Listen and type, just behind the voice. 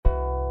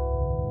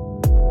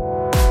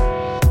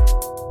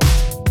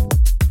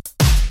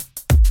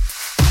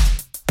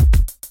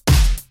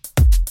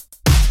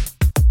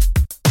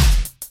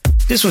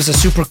This was a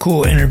super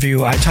cool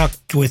interview. I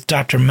talked with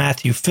Dr.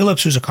 Matthew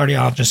Phillips, who's a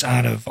cardiologist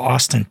out of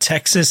Austin,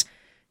 Texas.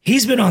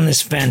 He's been on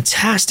this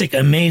fantastic,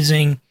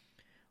 amazing,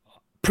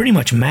 pretty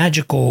much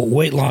magical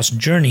weight loss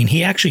journey. And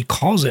he actually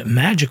calls it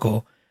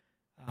magical.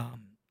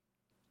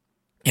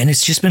 And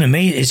it's just been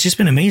amazing. It's just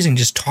been amazing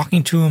just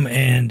talking to him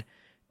and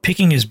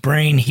picking his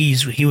brain.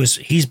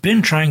 He's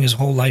been trying his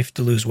whole life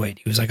to lose weight.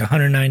 He was like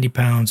 190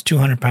 pounds,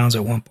 200 pounds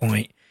at one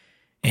point.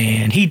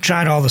 And he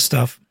tried all the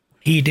stuff.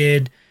 He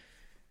did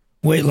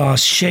weight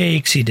loss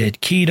shakes. He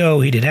did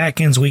keto. He did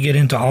Atkins. We get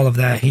into all of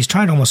that. He's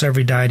tried almost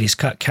every diet. He's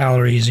cut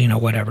calories,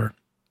 whatever.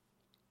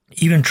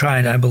 Even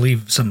tried, I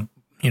believe, some,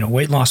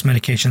 weight loss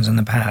medications in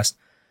the past.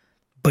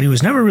 But he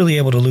was never really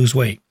able to lose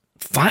weight.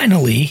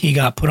 Finally, he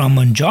got put on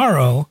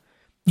Mounjaro,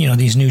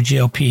 these new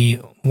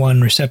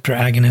GLP-1 receptor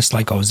agonists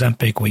like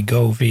Ozempic,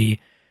 Wegovy,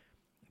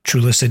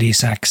 Trulicity,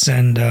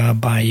 Saxenda,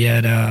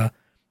 Byetta,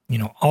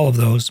 all of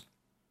those.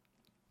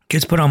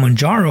 Gets put on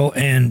Mounjaro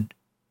and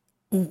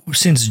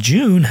since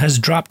June has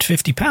dropped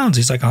 50 pounds.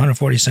 He's like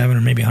 147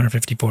 or maybe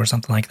 154 or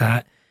something like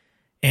that.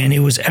 And it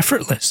was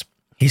effortless.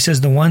 He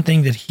says the one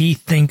thing that he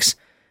thinks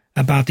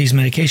about these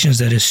medications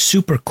that is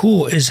super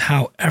cool is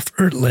how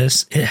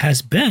effortless it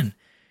has been.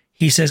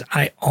 He says,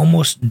 I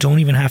almost don't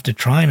even have to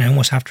try, and I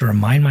almost have to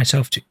remind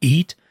myself to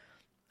eat.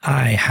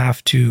 I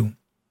have to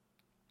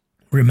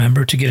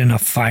remember to get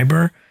enough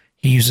fiber.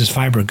 He uses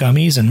fiber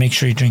gummies and makes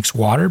sure he drinks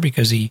water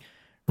because he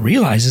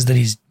realizes that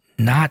he's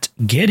not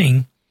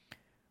getting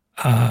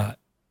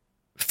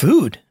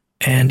food.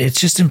 And it's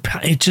just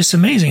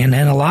amazing. And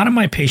a lot of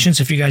my patients,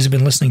 if you guys have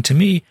been listening to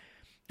me,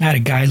 I had a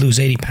guy lose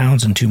 80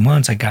 pounds in 2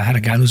 months. I had a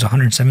guy lose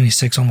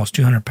 176, almost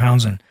 200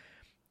 pounds. And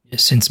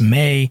since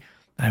May,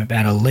 I've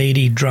had a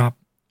lady drop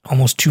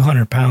almost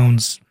 200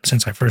 pounds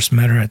since I first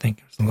met her. I think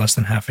it was less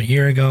than half a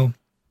year ago.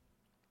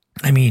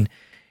 I mean,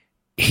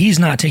 he's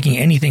not taking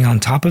anything on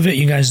top of it.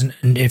 You guys,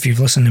 if you've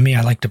listened to me,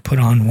 I like to put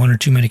on 1 or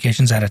 2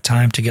 medications at a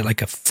time to get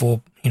like a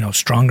full,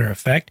 stronger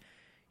effect.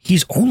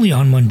 He's only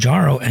on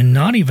Mounjaro and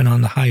not even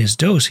on the highest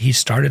dose. He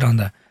started on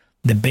the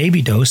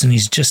baby dose, and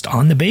he's just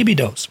on the baby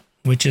dose,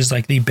 which is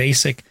like the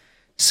basic,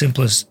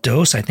 simplest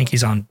dose. I think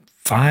he's on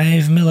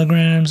 5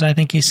 milligrams, I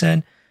think he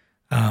said,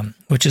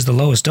 which is the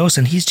lowest dose.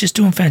 And he's just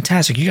doing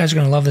fantastic. You guys are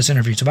going to love this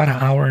interview. It's about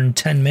an hour and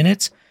 10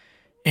 minutes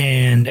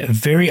and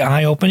very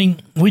eye-opening.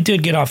 We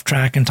did get off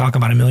track and talk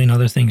about a million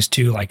other things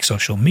too, like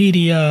social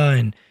media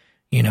and,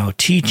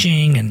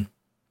 teaching and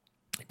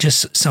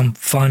just some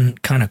fun,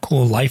 kind of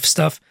cool life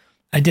stuff.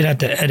 I did have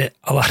to edit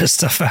a lot of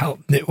stuff out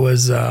that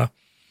was,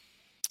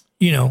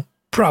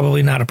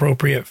 probably not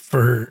appropriate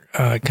for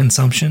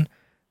consumption.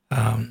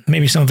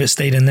 Maybe some of it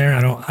stayed in there.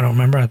 I don't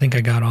remember. I think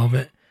I got all of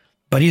it.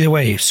 But either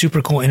way,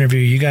 super cool interview.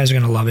 You guys are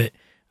going to love it.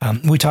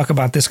 We talk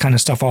about this kind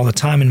of stuff all the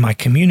time in my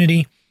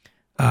community.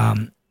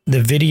 The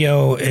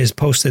video is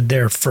posted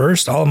there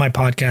first. All of my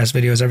podcast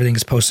videos, everything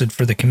is posted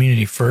for the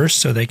community first,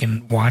 so they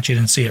can watch it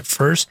and see it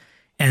first.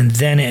 And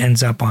then it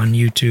ends up on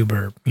YouTube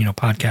or,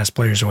 podcast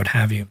players or what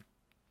have you.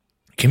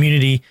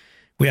 Community,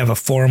 we have a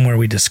forum where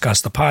we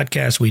discuss the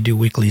podcast. We do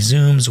weekly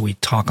Zooms. We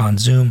talk on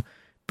Zoom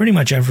pretty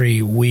much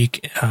every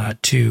week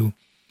to,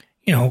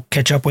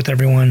 catch up with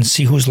everyone,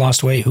 see who's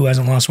lost weight, who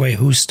hasn't lost weight,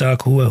 who's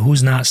stuck,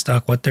 who's not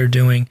stuck, what they're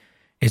doing.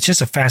 It's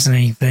just a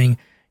fascinating thing.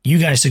 You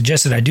guys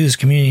suggested I do this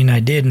community, and I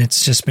did, and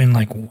it's just been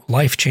like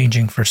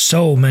life-changing for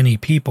so many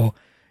people.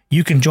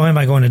 You can join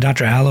by going to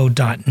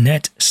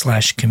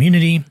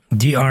drallo.net/community,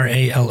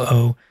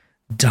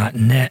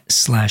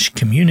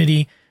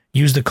 dralo.net/community.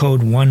 Use the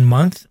code 1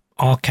 month,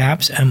 all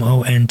caps,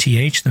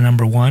 MONTH, the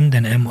number 1,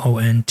 then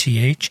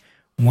MONTH,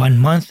 1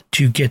 month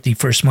to get the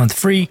first month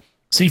free.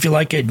 See if you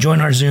like it.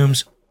 Join our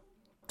Zooms.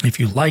 If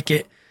you like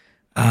it,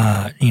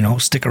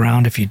 stick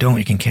around. If you don't,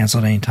 you can cancel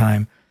at any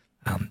time.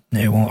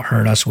 It won't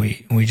hurt us.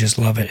 We just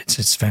love it.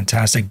 It's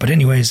fantastic. But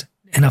anyways,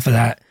 enough of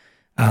that.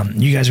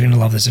 You guys are going to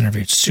love this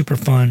interview. It's super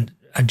fun.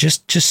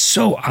 Just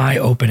so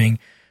eye-opening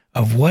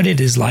of what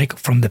it is like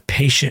from the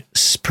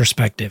patient's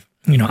perspective.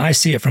 I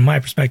see it from my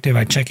perspective.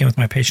 I check in with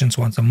my patients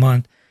once a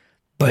month.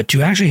 But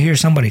to actually hear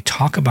somebody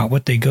talk about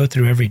what they go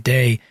through every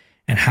day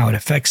and how it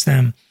affects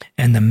them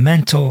and the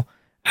mental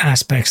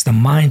aspects, the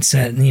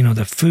mindset,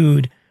 the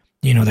food,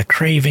 the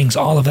cravings,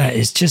 all of that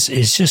is just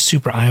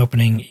super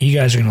eye-opening. You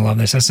guys are going to love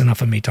this. That's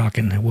enough of me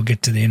talking. We'll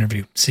get to the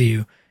interview. See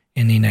you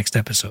in the next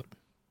episode.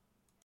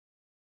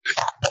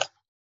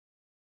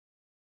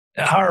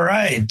 All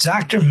right.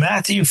 Dr.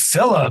 Matthew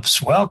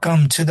Phillips,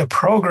 welcome to the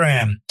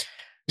program.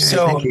 Yeah,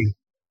 so thank you.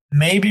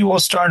 Maybe we'll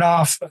start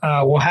off,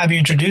 we'll have you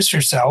introduce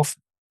yourself.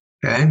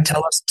 Okay.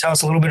 Tell us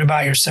a little bit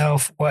about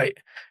yourself, what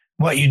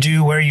you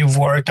do, where you've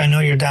worked. I know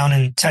you're down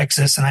in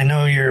Texas, and I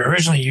know you're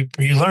originally you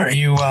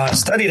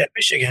studied at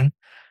Michigan.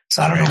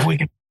 So I don't know if we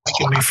can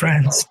be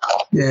friends.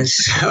 Yes.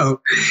 So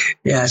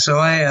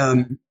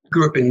I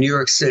grew up in New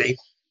York City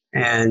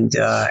and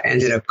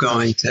ended up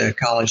going to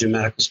college and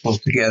medical school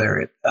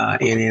together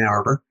in Ann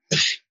Arbor.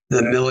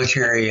 The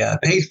military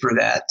paid for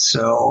that,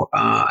 so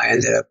I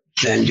ended up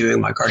then doing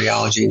my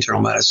cardiology,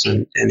 internal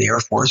medicine in the Air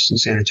Force in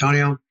San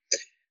Antonio.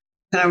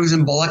 And I was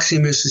in Biloxi,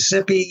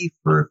 Mississippi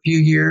for a few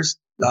years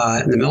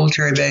in the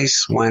military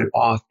base, went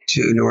off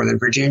to Northern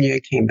Virginia,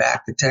 came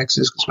back to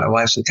Texas because my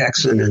wife's a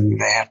Texan and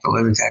they have to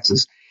live in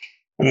Texas.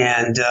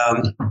 And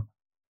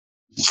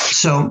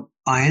so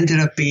I ended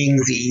up being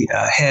the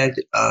head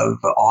of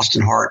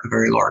Austin Heart, a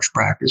very large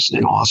practice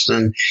in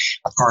Austin.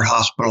 Heart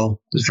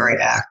Hospital was very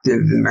active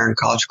in the American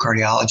College of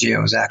Cardiology. I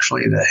was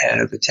actually the head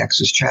of the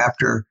Texas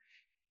chapter.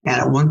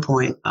 And at one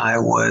point, I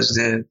was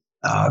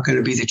going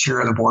to be the chair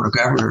of the board of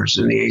governors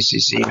in the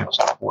ACC. I was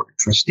on the board of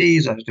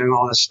trustees. I was doing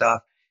all this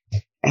stuff.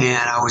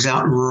 And I was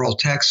out in rural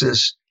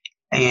Texas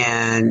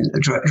and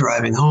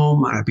driving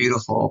home on a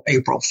beautiful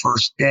April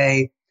 1st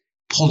day,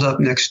 pulled up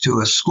next to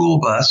a school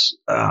bus.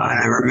 And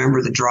I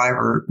remember the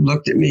driver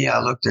looked at me. I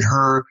looked at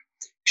her.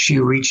 She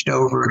reached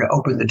over to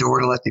open the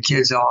door to let the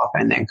kids off.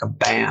 And then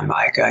kabam,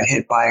 I got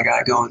hit by a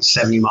guy going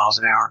 70 miles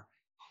an hour.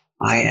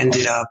 I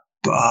ended up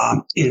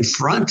in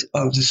front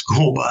of the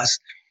school bus.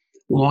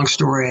 Long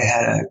story,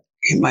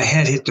 my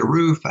head hit the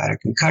roof. I had a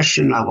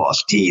concussion. I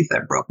lost teeth. I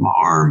broke my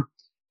arm,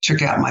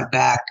 took out my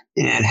back,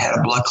 and had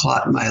a blood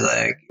clot in my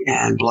leg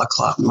and blood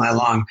clot in my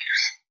lung.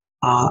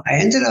 I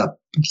ended up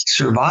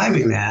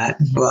surviving that,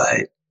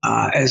 but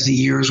as the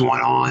years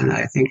went on,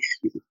 I think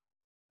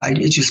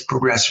it just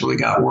progressively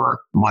got worse.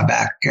 My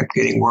back kept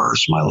getting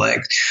worse. My leg,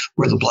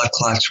 where the blood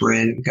clots were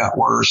in, got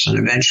worse, and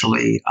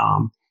eventually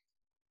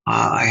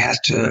I had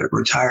to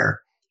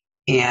retire.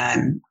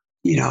 And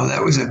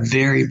that was a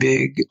very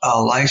big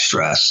life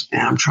stress.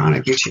 And I'm trying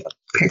to get you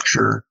a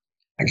picture.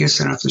 I guess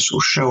I don't know if this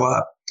will show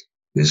up.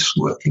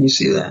 Can you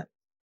see that?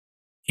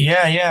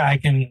 Yeah,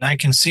 I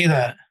can see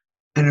that.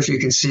 And if you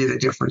can see the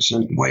difference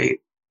in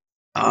weight.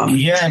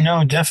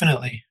 No,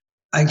 definitely.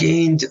 I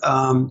gained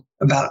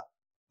about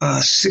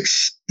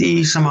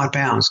 60 some odd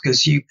pounds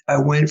because I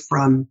went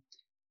from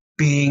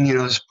being,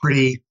 this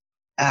pretty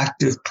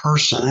active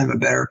person. I have a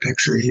better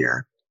picture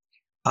here,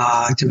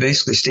 to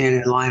basically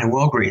standing in line at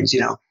Walgreens,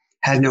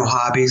 had no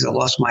hobbies. I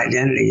lost my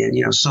identity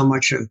and, so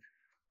much of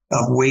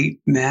weight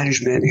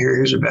management.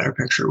 Here's a better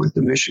picture with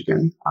the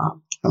Michigan. How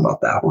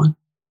about that one?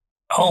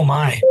 Oh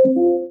my.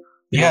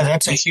 Yeah,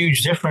 that's a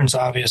huge difference,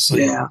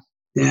 obviously.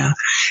 Yeah.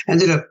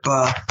 Ended up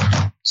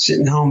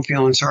sitting home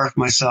feeling sorry for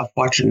myself,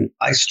 watching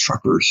Ice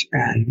Truckers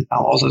and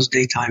all those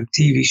daytime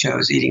TV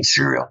shows, eating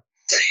cereal.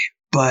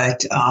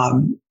 But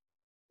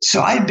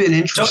so I'd been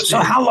interested. So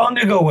how long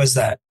ago was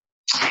that?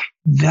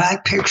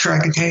 That picture I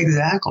can tell you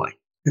exactly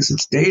because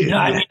it's dated.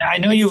 I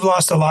know you've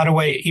lost a lot of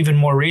weight even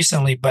more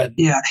recently, but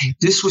yeah,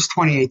 this was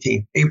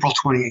 2018, April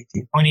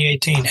 2018.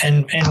 2018.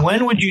 And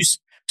when would you?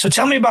 So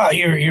tell me about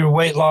your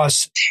weight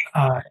loss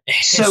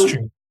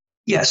history.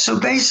 So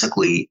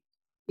basically,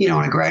 when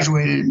I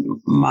graduated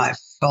my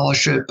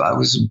fellowship, I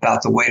was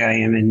about the weight I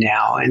am in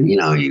now. And,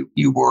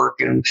 you work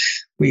and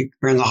we're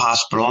in the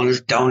hospital and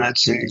there's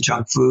donuts and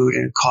junk food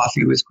and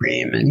coffee with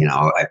cream. And,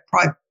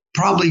 I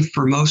probably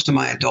for most of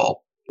my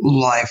adult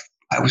life,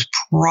 I was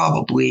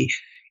probably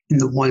in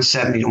the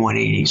 170 to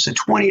 180. So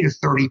 20 to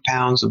 30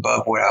 pounds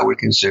above what I would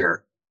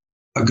consider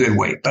a good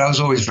weight. But I was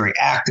always very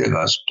active.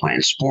 I was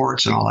playing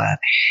sports and all that.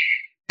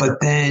 But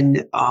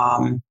then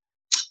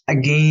I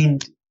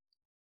gained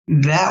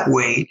that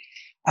weight.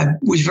 I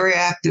was very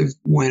active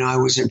when I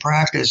was in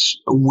practice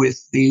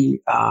with the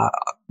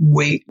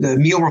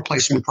meal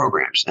replacement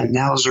programs. And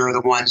those are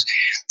the ones,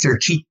 they're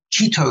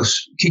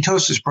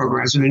ketosis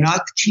programs. And they're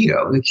not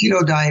keto. The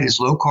keto diet is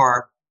low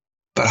carb,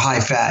 but high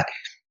fat.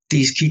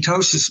 These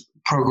ketosis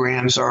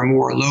programs are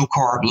more low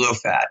carb, low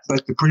fat,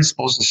 but the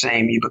principle is the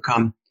same. You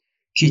become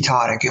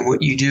ketotic. And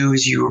what you do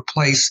is you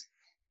replace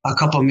a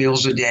couple of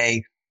meals a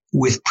day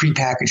with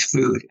prepackaged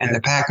food. And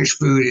the packaged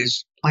food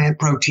is plant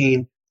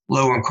protein,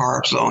 low in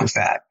carbs, low in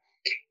fat.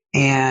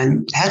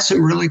 And had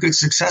some really good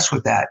success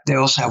with that. They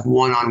also have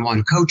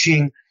one-on-one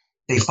coaching.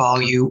 They follow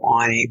you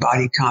on a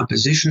body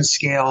composition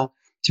scale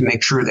to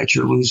make sure that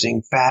you're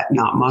losing fat,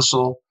 not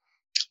muscle.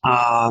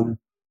 And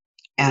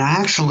I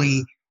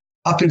actually,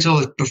 up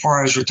until before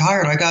I was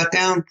retired, I got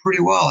down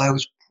pretty well. I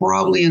was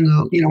probably in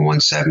the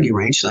 170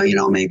 range. So,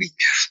 maybe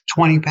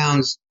 20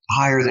 pounds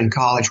higher than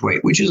college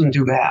weight, which isn't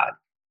too bad.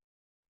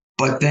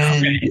 But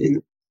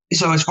then,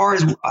 so as far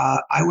as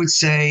I would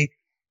say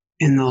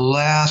in the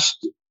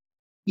last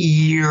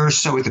year or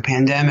so with the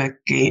pandemic,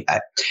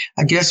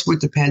 I guess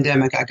with the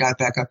pandemic, I got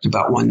back up to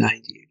about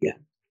 190 again.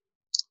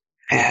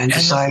 And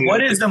decided,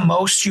 what is the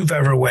most you've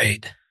ever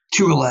weighed?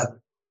 211.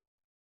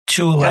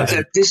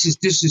 211. This is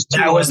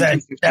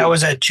that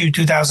was at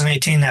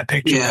 2018, that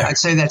picture. Yeah, there. I'd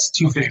say that's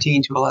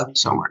 215, 211,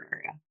 somewhere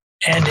there.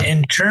 Yeah. And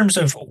in terms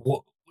of,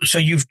 so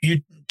you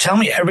tell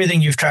me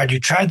everything you've tried. You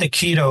tried the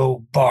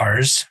keto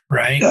bars,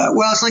 right?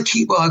 Well, it's like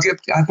keto. Well, I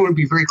want to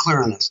be very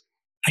clear on this.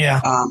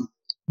 Yeah.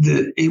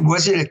 It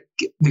wasn't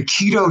the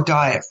keto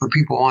diet for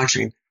people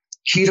watching.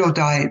 Keto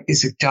diet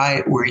is a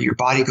diet where your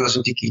body goes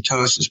into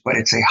ketosis, but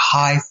it's a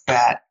high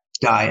fat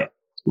diet,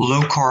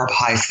 low carb,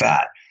 high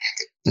fat.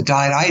 The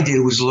diet I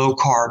did was low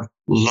carb,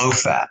 low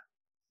fat.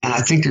 And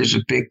I think there's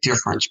a big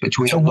difference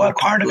between. So what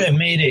part of it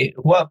made it?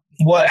 What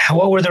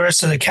were the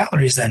rest of the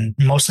calories then?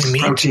 Mostly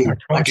meat, protein.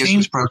 I guess it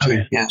was protein.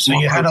 Okay. Yeah. So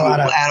you had a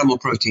lot of animal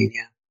protein.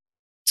 Yeah.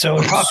 So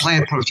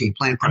plant protein.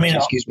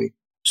 Excuse me.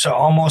 So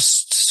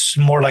almost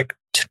more like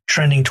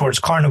trending towards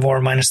carnivore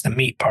minus the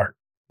meat part,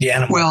 the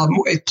animal. Well,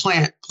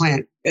 plant.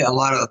 A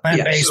lot of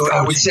plant-based. So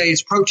protein. I would say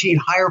it's protein,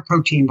 higher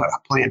protein, but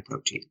plant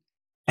protein.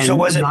 And so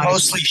was it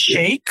mostly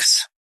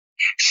shakes?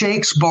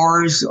 Shakes,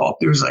 bars,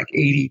 there was like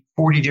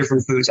 40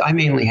 different foods. I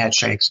mainly had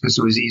shakes because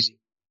it was easy.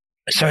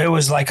 So it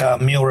was like a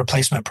meal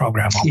replacement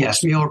program almost.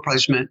 Yes, meal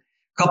replacement.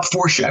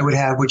 I would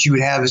have, what you would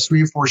have is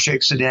 3 or 4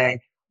 shakes a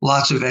day,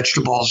 lots of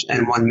vegetables,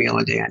 and 1 meal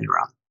a day on your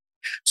own.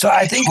 So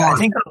I think,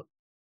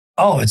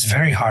 it's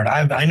very hard.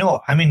 I know.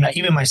 I mean,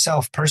 even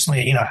myself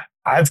personally,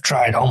 I've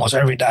tried almost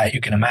every diet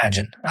you can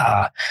imagine,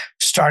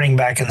 starting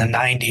back in the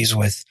 90s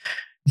with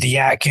the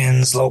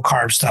Atkins, low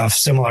carb stuff,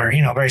 similar,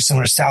 very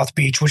similar to South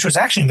Beach, which was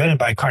actually invented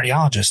by a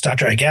cardiologist,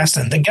 Dr.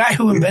 Agaston, the guy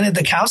who invented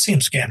the calcium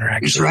scanner,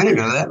 actually. I didn't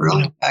know that,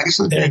 really.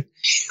 Excellent.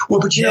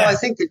 Well, but I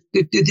think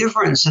the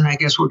difference, and I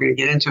guess we're going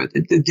to get into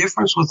it, the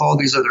difference with all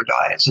these other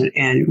diets,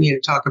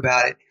 and talk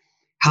about it,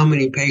 how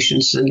many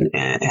patients and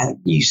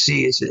you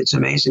see, it's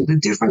amazing. The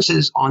difference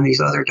is on these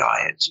other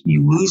diets,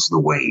 you lose the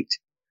weight,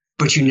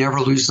 but you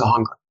never lose the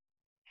hunger.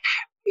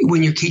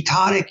 When you're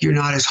ketotic, you're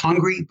not as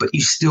hungry, but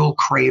you still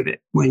crave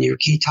it. When you're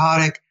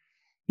ketotic,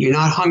 you're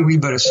not hungry,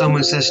 but if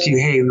someone says to you,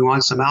 hey, you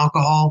want some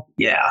alcohol?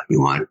 Yeah.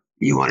 You want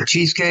a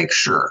cheesecake?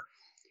 Sure.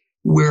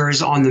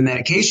 Whereas on the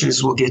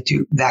medications we'll get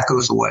to, that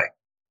goes away.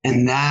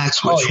 And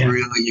that's what's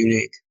really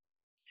unique.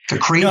 The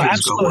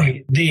cravings go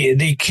away.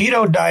 The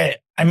keto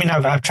diet, I mean,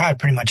 I've tried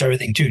pretty much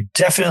everything too.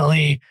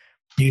 Definitely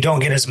you don't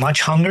get as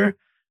much hunger,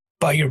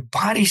 but your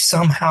body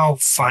somehow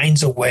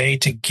finds a way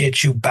to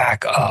get you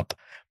back up.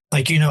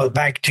 Like,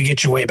 back to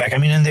get your weight back. I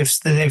mean, and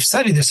they've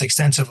studied this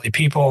extensively.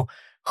 People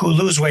who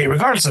lose weight,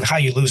 regardless of how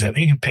you lose it,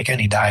 you can pick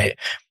any diet.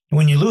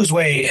 When you lose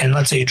weight and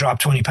let's say you drop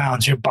 20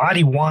 pounds, your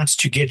body wants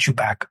to get you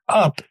back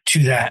up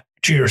to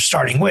your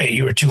starting weight.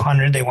 You were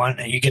 200,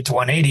 you get to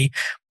 180.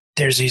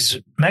 There's these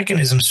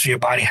mechanisms your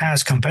body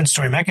has,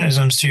 compensatory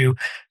mechanisms to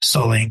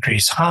slowly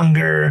increase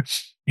hunger,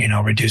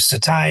 reduce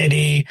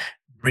satiety,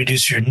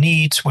 reduce your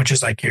NEAT, which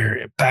is like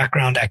your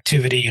background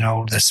activity,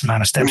 this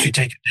amount of steps you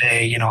take a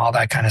day, all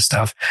that kind of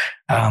stuff,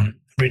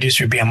 reduce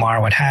your BMR,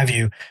 what have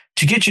you,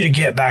 to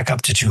get back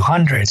up to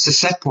 200. It's the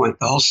set point,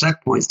 the whole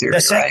set point theory.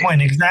 The set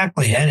point,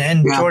 exactly.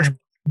 And George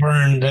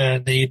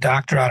Blackburn, the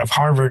doctor out of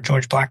Harvard,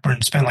 George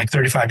Blackburn, spent like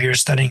 35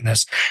 years studying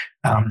this.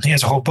 He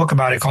has a whole book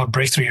about it called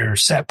Breakthrough Your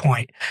Set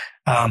Point.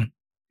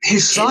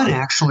 His son,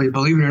 actually,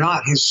 believe it or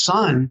not, does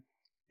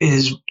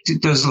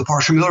the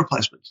partial meal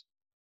replacements.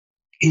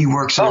 He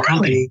works in a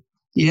company. Really?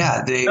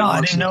 Yeah.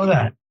 I didn't know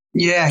that.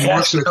 Yeah. He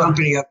works in a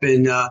company up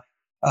in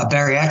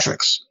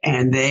bariatrics,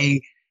 and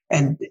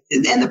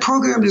the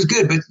program is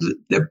good. But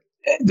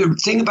the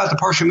thing about the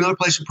partial meal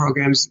replacement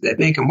programs that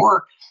make them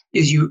work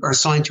is you are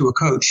assigned to a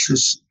coach.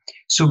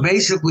 So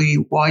basically,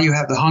 while you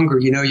have the hunger,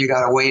 you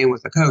got to weigh in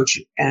with the coach,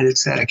 and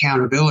it's that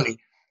accountability,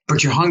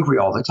 but you're hungry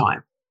all the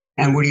time.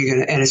 And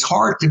and it's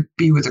hard to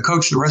be with a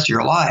coach the rest of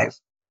your life,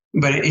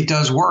 but it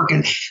does work.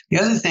 And the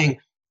other thing,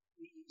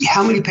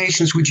 how many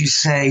patients would you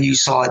say you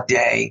saw a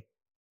day?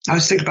 I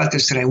was thinking about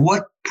this today.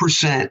 What %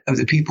 of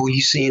the people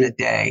you see in a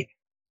day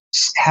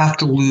have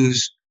to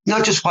lose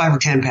not just 5 or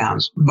 10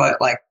 pounds, but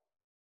like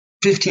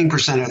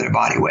 15% of their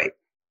body weight?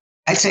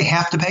 I'd say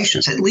half the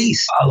patients, at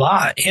least. A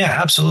lot. Yeah,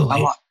 absolutely.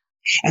 A lot.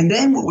 And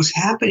then what was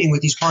happening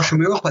with these partial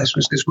meal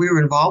replacements, because we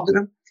were involved in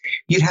them,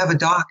 you'd have a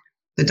doc.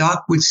 The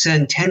doc would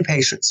send 10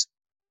 patients.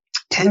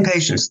 10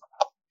 patients.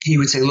 He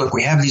would say, look,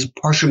 we have these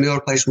partial meal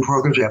replacement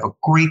programs. We have a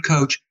great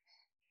coach.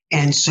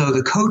 And so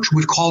the coach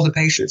would call the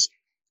patients.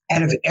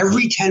 Out of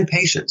every 10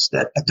 patients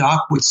that a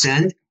doc would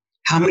send,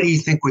 how many do you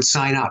think would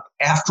sign up?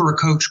 After a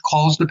coach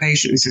calls the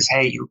patient and says,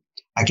 hey,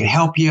 I can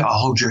help you. I'll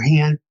hold your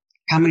hand.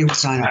 How many would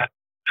sign up?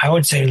 I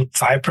would say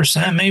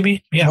 5%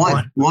 maybe. Yeah,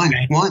 one.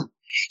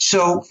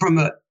 So from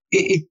a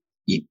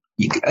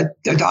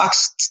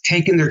doc's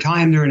taking their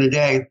time during the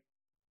day.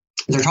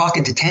 They're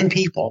talking to 10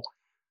 people,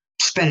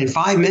 spending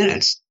 5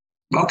 minutes.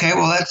 Okay,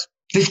 well, that's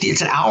 50.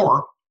 It's an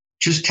hour.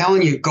 Just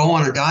telling you go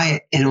on a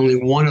diet, and only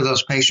one of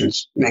those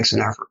patients makes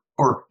an effort,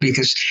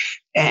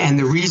 and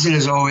the reason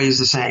is always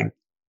the same.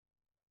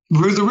 The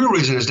real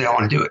reason is they don't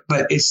want to do it,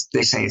 but they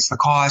say it's the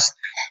cost.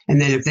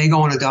 And then if they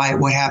go on a diet,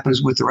 what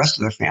happens with the rest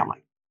of their family?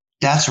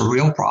 That's a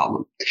real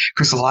problem,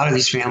 because a lot of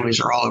these families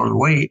are all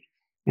overweight.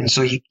 And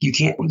so you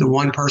can't, the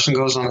one person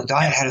goes on the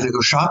diet, how do they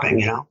go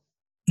shopping,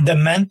 The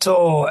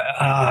mental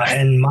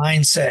and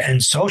mindset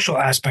and social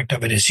aspect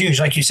of it is huge.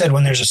 Like you said,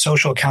 when there's a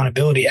social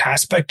accountability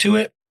aspect to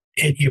it,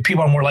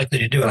 people are more likely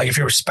to do it. Like if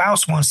your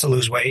spouse wants to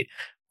lose weight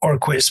or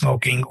quit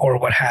smoking or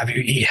what have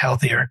you, eat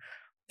healthier,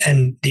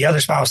 and the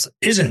other spouse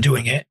isn't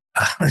doing it,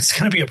 it's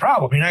going to be a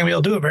problem. You're not going to be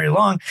able to do it very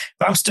long.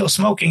 If I'm still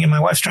smoking and my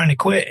wife's trying to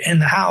quit in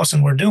the house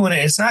and we're doing it,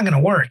 it's not going to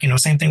work.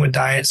 Same thing with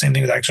diet, same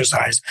thing with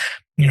exercise,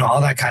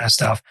 all that kind of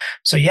stuff.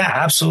 So yeah,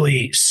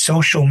 absolutely.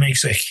 Social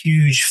makes a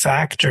huge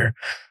factor.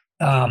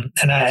 And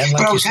But like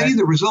I'll you tell said, you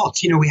the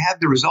results. We have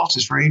the results.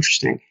 It's very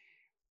interesting.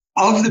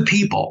 Of the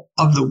people,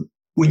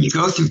 when you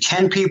go through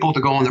 10 people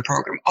to go on the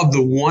program, of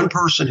the one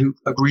person who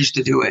agrees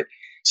to do it,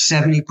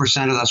 70%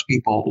 of those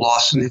people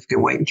lost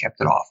significant weight and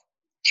kept it off.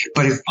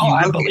 But if you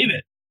I look believe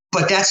it.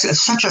 but that's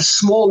such a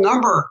small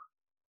number.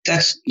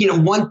 That's,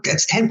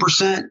 that's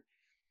 10%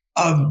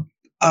 of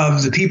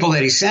the people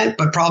that he sent,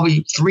 but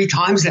probably 3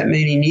 times that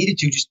many needed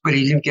to, but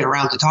he didn't get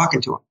around to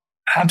talking to him.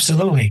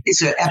 Absolutely.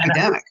 It's an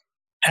epidemic.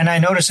 And I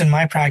notice in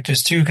my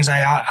practice too, because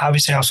I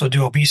obviously also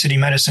do obesity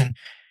medicine.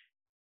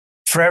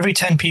 For every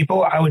 10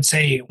 people, I would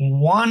say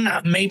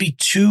 1, maybe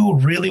 2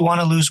 really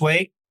want to lose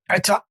weight. I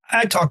talk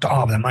to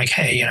all of them like,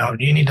 hey,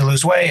 you need to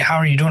lose weight. How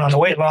are you doing on the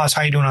weight loss?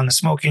 How are you doing on the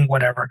smoking?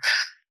 Whatever.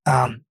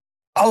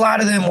 A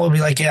lot of them will be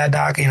like, yeah,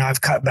 doc,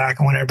 I've cut back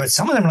and whatever. But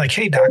some of them are like,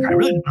 hey, doc, I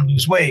really want to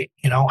lose weight.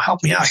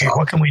 Help me out here.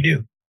 What can we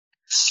do?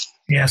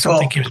 Yeah,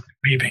 something keeps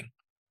beeping.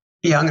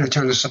 Yeah, I'm going to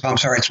turn this up. I'm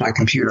sorry, it's my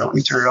computer. Let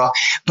me turn it off.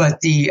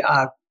 But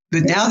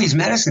but now these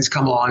medicines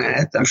come along,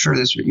 and I'm sure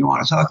that's what you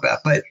want to talk about.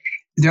 But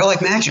they're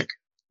like magic.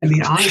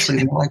 Honestly,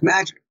 they're like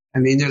magic.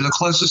 They're the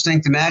closest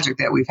thing to magic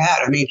that we've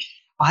had.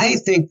 I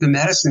think the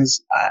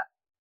medicines, I've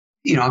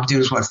been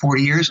doing this,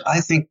 40 years?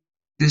 I think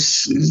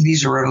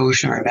these are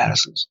revolutionary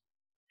medicines.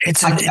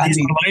 It's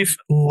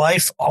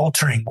life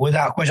altering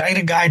without question. I had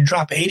a guy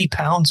drop 80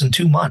 pounds in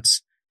 2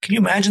 months. Can you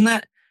imagine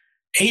that?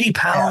 80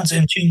 pounds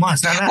in 2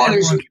 months. Now, not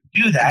everyone can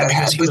do that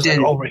because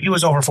he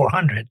was over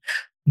 400.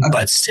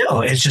 But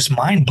still, it's just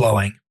mind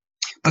blowing.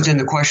 But then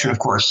the question, of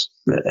course,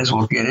 as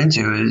we'll get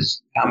into,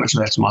 is how much of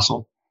that's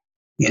muscle.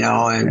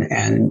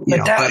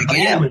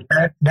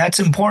 That's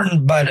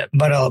important.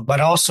 But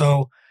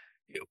also,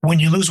 when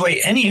you lose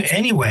weight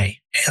anyway,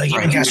 like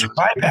even gastric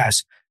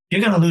bypass,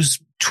 you're going to lose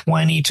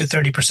 20 to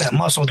 30%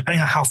 muscle,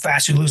 depending on how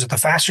fast you lose it. The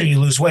faster you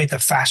lose weight, the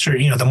faster,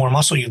 the more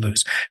muscle you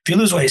lose. If you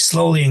lose weight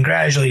slowly and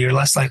gradually, you're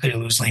less likely to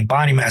lose lean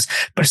body mass.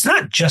 But it's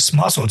not just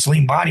muscle, it's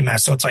lean body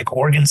mass. So it's like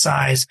organ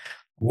size,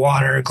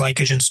 water,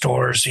 glycogen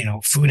stores,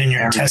 food in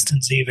your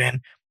intestines,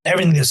 even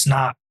everything that's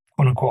not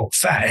quote unquote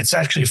fat. It's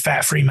actually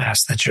fat-free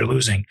mass that you're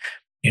losing.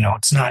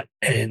 It's not,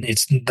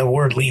 it's the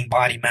word lean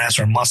body mass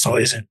or muscle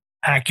isn't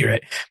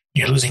accurate.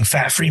 You're losing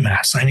fat-free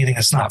mass, anything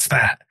that's not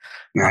fat.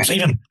 Right. So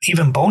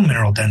even bone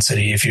mineral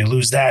density, if you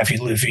lose that,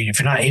 if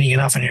you're not eating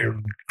enough and you're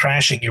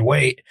crashing your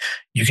weight,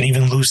 you can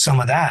even lose some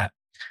of that.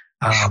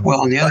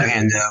 On the other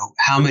hand, though,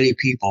 how many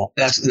people?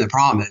 That's the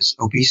problem is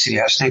obesity.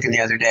 I was thinking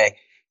the other day,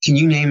 can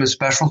you name a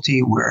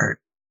specialty where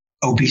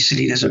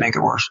obesity doesn't make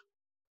it worse?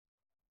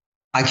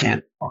 I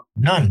can't.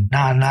 None.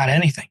 Not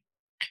anything.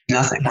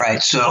 Nothing.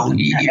 Right. So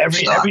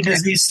every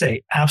disease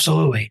state,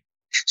 absolutely.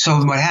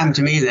 So what happened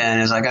to me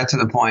then is I got to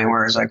the point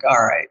where it's like, all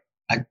right,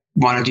 I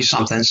want to do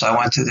something. So I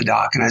went to the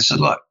doc and I said,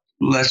 look,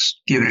 let's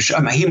give it a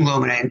shot. My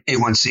hemoglobin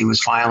A1C was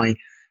finally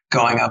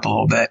going up a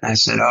little bit. And I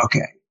said,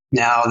 okay,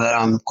 now that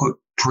I'm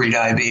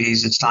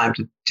pre-diabetes, it's time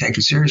to take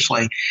it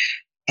seriously.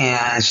 And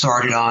I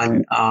started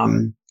on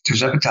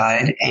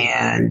tirzepatide,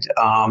 and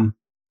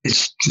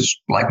it's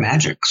just like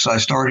magic. So I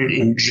started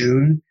in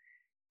June,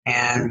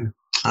 and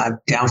I'm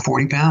down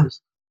 40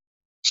 pounds.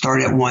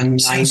 Started at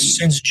 190.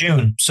 Since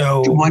June.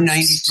 So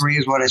 193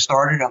 is what I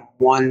started. I'm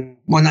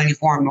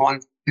 194. I'm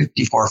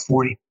 154,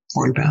 40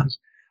 pounds.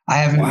 I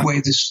haven't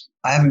weighed this.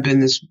 I haven't been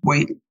this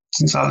weight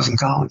since I was in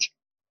college.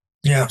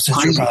 Yeah,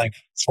 since you're probably like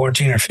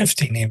 14 or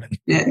 15 even.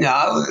 Yeah, no,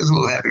 I was a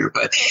little heavier,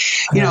 but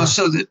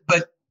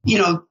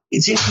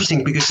it's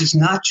interesting because it's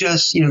not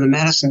just, the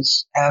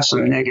medicines have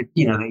some negative,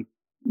 they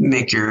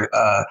make your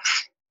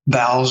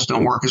bowels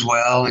don't work as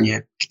well and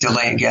you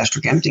delay in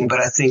gastric emptying.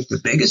 But I think the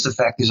biggest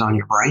effect is on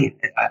your brain.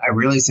 I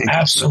really think.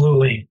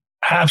 Absolutely.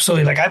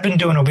 Absolutely. Like I've been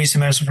doing obesity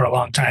medicine for a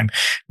long time.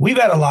 We've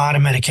had a lot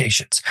of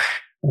medications.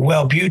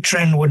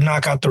 Wellbutrin would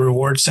knock out the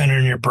reward center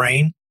in your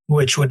brain,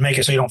 which would make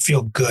it so you don't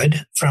feel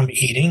good from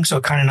eating. So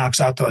it kind of knocks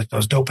out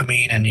those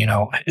dopamine and,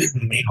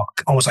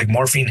 almost like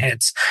morphine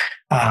hits.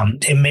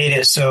 It made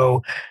it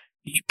so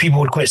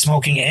people would quit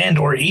smoking and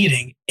or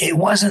eating. It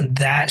wasn't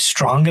that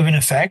strong of an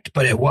effect,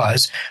 but it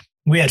was.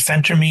 We had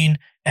phentermine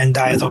and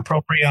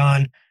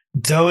diethopropion.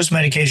 Those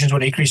medications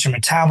would increase your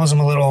metabolism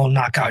a little,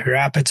 knock out your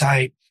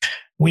appetite.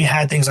 We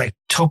had things like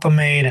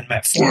topamate and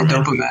metformin.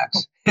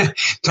 Yeah,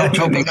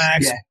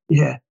 Dopamax.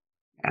 Yeah.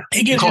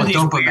 It gives you these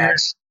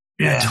Dopamax.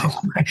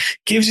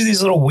 Gives you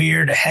these little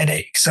weird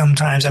headaches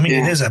sometimes. It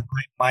is a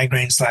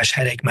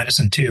migraine/headache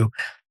medicine too,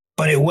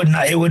 but it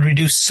would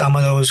reduce some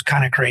of those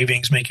kind of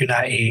cravings, make you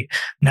not eat.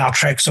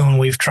 Naltrexone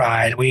we've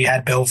tried. We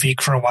had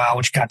Belviq for a while,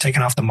 which got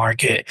taken off the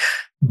market.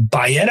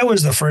 Byetta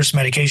was the first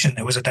medication.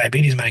 It was a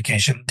diabetes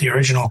medication, the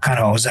original kind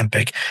of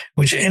Ozempic,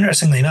 which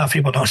interestingly enough,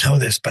 people don't know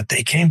this, but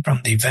they came from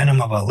the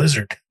venom of a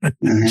lizard.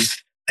 Mm-hmm.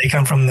 They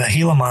come from the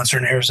Gila monster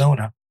in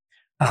Arizona,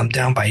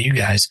 down by you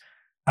guys.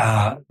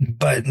 But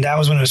that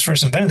was when it was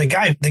first invented.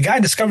 The guy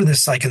discovered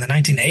this like in the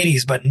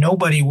 1980s, but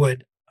nobody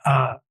would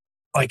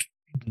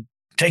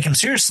take him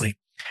seriously.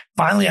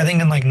 Finally, I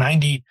think in like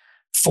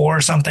 94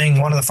 or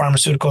something, one of the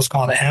pharmaceuticals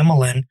called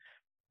Amylin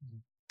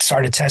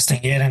started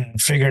testing it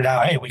and figured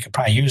out, hey, we could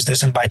probably use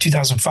this. And by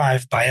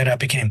 2005, Byetta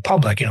became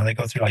public. They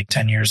go through like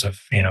 10 years of,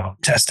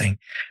 testing.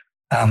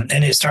 And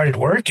it started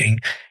working.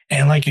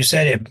 And like you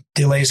said, it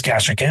delays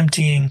gastric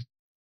emptying.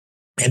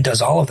 It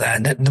does all of that.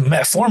 And the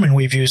metformin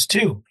we've used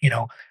too,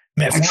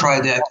 metformin.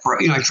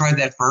 I tried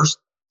that first,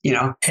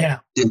 Yeah.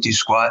 Didn't do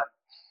squat.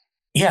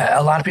 Yeah.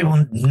 A lot of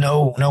people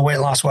no weight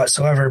loss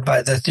whatsoever,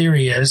 but the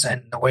theory is,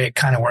 and the way it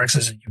kind of works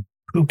is you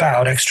poop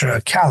out extra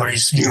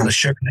calories, the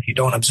sugar that you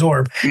don't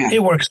absorb. Yeah.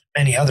 It works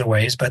many other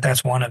ways, but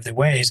that's one of the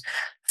ways.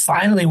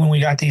 Finally, when we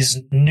got these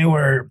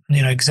newer,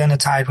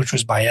 exenatide, which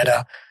was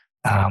Byetta,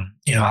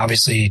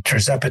 obviously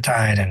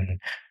tirzepatide and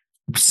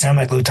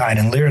semaglutide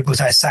and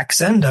liraglutide,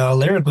 Saxenda.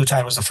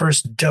 Liraglutide was the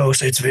first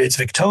dose. It's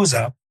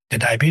Victoza, the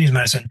diabetes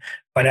medicine,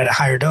 but at a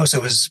higher dose,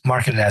 it was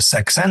marketed as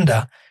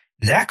Saxenda.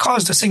 That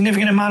caused a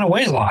significant amount of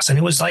weight loss, and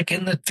it was like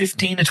in the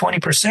 15 to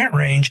 20%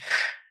 range.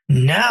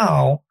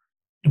 Now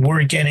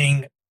we're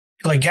getting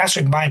like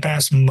gastric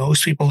bypass.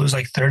 Most people lose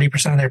like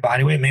 30% of their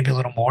body weight, maybe a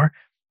little more.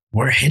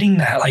 We're hitting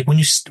that. Like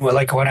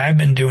like what I've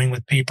been doing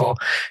with people,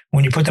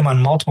 when you put them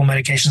on multiple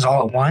medications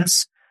all at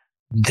once,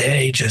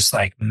 they just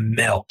like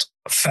melt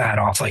fat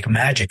off like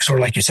magic. Sort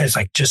of like you said, it's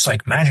like just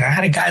like magic. I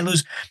had a guy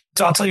lose.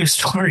 So I'll tell you a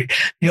story.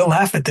 You'll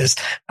laugh at this.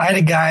 I had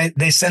a guy,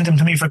 they sent him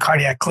to me for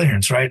cardiac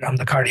clearance, right? I'm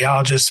the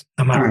cardiologist.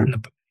 I'm out in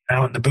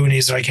the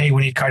boonies. They're like, hey,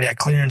 we need cardiac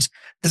clearance.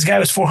 This guy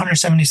was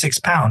 476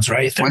 pounds,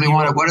 right? What do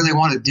they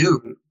want to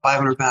do?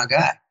 500-pound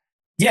guy.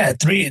 Yeah,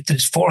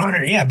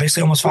 400. Yeah,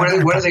 basically almost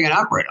 500. What are they going to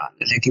operate on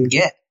that they can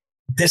get?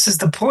 This is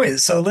the point.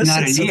 So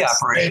listen. Not a knee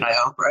operation, I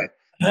hope, right?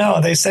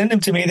 No, they send him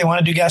to me. They want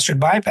to do gastric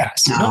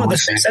bypass. No, they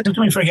sent him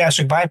to me for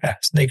gastric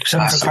bypass. They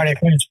sent him for cardiac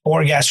clearance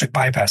for gastric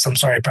bypass. I'm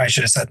sorry, I probably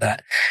should have said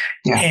that.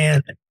 Yeah.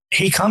 And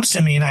he comes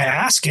to me and I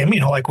ask him,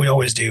 like we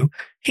always do.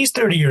 He's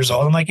 30 years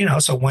old. I'm like,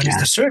 so when is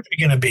the surgery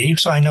going to be?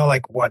 So I know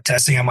like what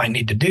testing I might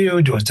need to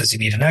do. Does he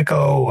need an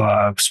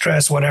echo,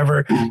 stress,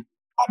 whatever?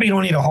 Probably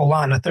don't need a whole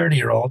lot in a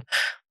 30-year-old.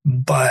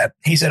 But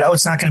he said,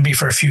 it's not going to be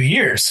for a few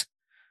years.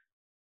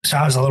 So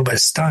I was a little bit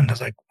stunned. I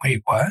was like,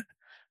 wait, what?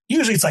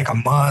 Usually it's like a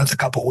month, a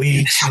couple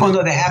weeks. Well,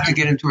 no, they have to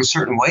get into a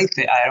certain weight.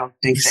 I don't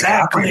think they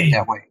operate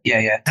that way.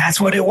 Yeah. That's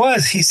what it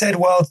was. He said,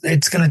 well,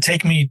 it's going to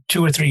take me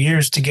 2 or 3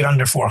 years to get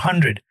under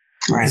 400.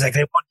 Right. He's like,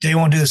 they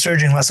won't do the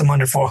surgery unless I'm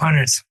under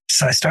 400.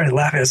 So I started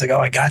laughing. I was like,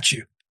 I got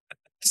you.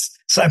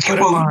 So I put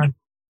him on.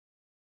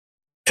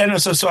 And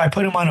so I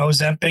put him on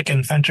Ozempic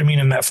and phentermine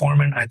and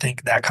metformin. I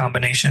think that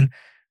combination,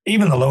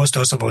 even the lowest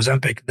dose of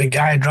Ozempic, the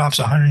guy drops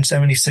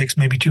 176,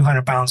 maybe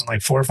 200 pounds in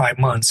like 4 or 5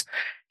 months.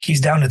 He's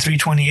down to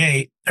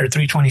 328 or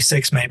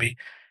 326 maybe.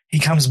 He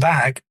comes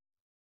back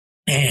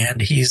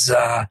and he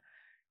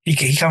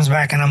comes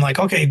back and I'm like,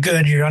 okay,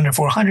 good. You're under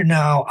 400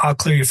 now. I'll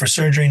clear you for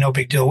surgery. No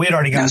big deal. We had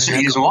already got it. So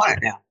he doesn't want it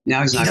now.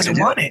 Now he's not going to do it. He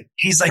doesn't want it.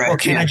 He's like, well,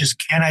 can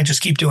I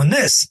just keep doing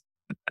this?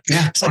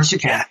 Yeah, of course you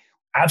can. Yeah,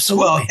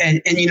 absolutely. Well,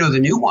 and the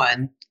new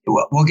one,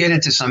 we'll get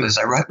into some of this.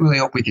 I really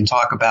hope we can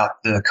talk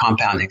about the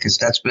compounding because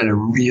that's been a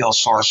real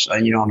source,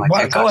 on my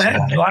TikToks. Go ahead.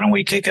 Why don't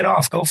we kick it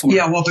off? Go for it.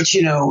 Yeah, well, but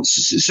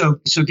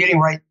so getting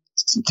right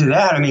to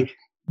that, I mean,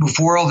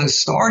 before all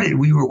this started,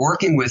 we were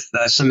working with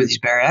some of these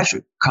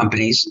bariatric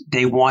companies.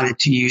 They wanted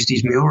to use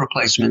these meal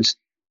replacements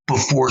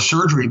before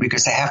surgery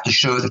because they have to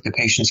show that the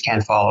patients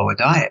can follow a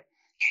diet.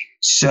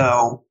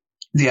 So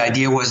the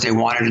idea was they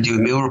wanted to do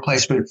a meal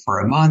replacement for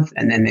a month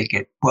and then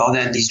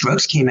then these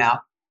drugs came out.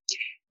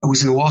 It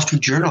was in the Wall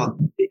Street Journal.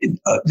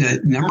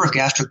 The number of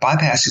gastric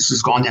bypasses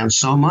has gone down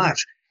so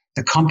much.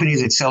 The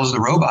company that sells the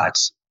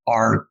robots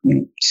are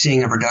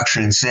seeing a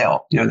reduction in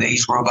sale. They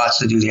use robots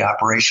to do the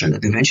operation, the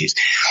Da Vinci's.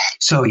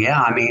 So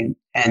yeah, I mean,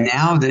 and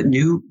now the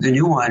new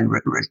one,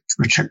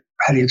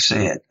 how do you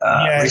say it?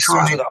 It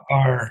starts with a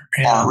R.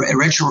 Yeah.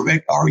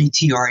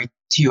 RETRTUID.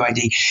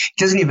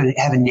 Doesn't even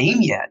have a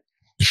name yet.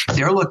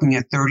 They're looking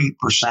at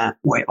 30%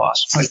 weight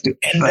loss.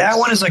 That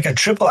one is like a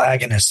triple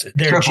agonist.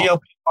 They're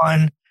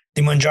GLP-1.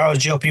 The Mounjaro is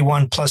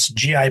GLP-1 plus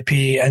GIP,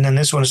 and then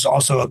this one is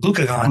also a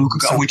glucagon.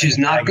 Which is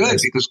not good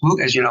because,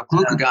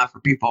 glucagon for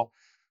people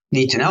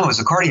need to know is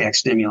a cardiac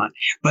stimulant.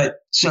 But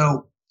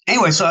so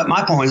anyway, so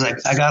my point was like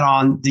I got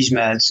on these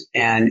meds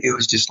and it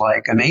was just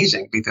like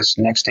amazing because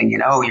next thing you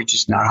know, you're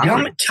just not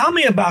hungry. Tell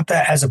me about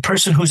that as a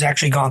person who's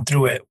actually gone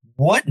through it.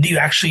 What do you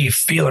actually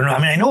feel? I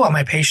mean, I know what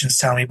my patients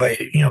tell me, but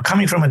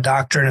coming from a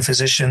doctor and a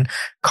physician,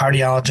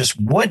 cardiologist,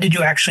 what did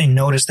you actually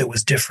notice that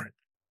was different?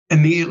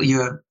 Immediately,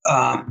 you're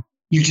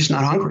just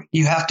not hungry.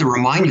 You have to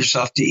remind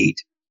yourself to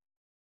eat.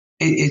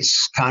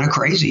 It's kind of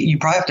crazy. You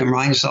probably have to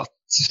remind yourself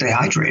to stay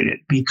hydrated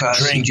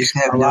because you just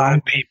have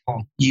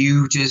people.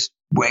 You just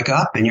wake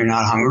up and you're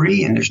not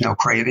hungry and there's no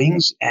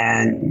cravings.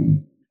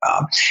 And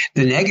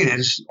the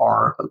negatives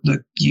are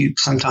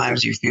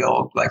sometimes you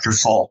feel like you're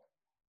full.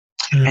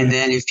 Mm-hmm. And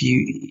then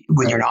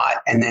when you're not,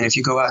 and then if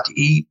you go out to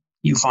eat,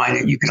 you find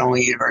that you can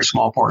only eat a very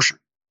small portion.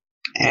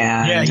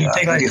 And you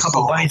take like a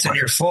couple bites and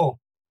you're full.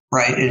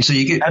 Right. And so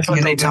you get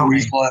a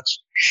reflux.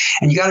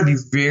 And you got to be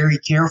very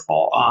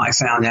careful. I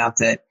found out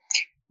that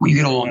you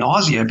get a little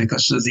nausea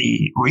because of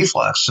the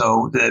reflux.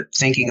 So the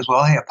thinking is,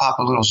 well, hey, I pop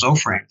a little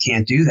Zofran.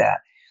 Can't do that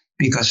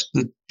because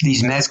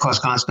these meds cause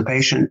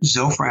constipation.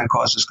 Zofran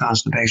causes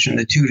constipation.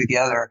 The two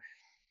together,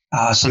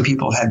 some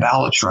people have had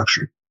bowel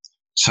obstruction.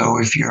 So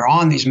if you're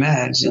on these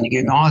meds and you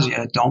get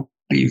nausea,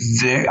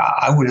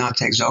 I would not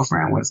take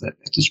Zofran with it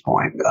at this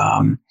point.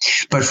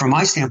 But from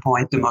my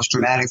standpoint, the most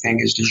dramatic thing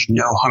is there's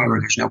no hunger,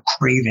 there's no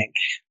craving.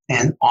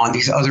 And on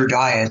these other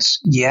diets,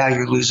 yeah,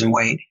 you're losing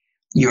weight.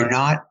 You're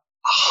not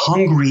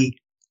hungry,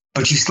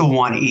 but you still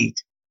want to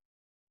eat.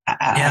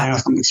 I don't know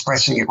if I'm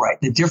expressing it right.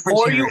 The difference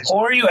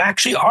or you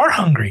actually are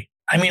hungry.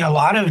 I mean, a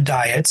lot of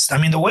diets,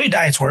 the way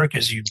diets work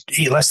is you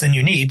eat less than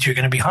you need, you're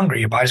going to be hungry.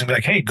 Your body's going to be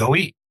like, hey, go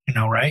eat,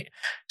 right?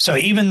 So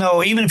even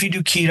if you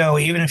do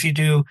keto, even if you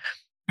do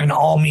an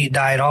all meat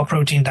diet, all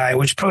protein diet,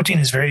 which protein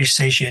is very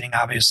satiating,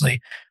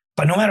 obviously,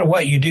 but no matter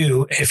what you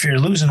do, if you're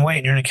losing weight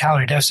and you're in a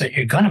calorie deficit,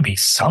 you're going to be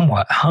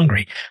somewhat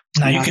hungry.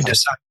 Now you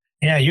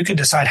could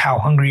decide how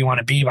hungry you want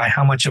to be by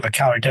how much of a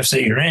calorie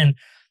deficit you're in.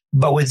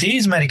 But with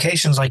these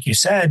medications, like you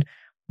said,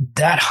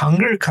 that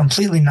hunger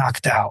completely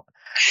knocked out.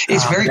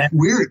 It's very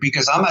weird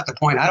because I'm at the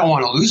point I don't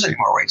want to lose any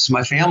more weight. So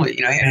my family,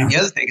 and the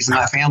other thing is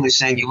my family's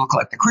saying you look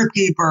like the Crypt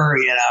Keeper,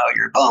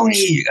 you're bony,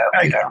 you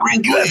got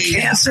wrinkly. You have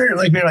cancer?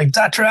 Like they're like,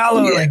 Dr.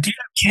 Allo, do you have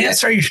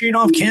cancer? Are you sure you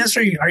don't have cancer?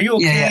 Are you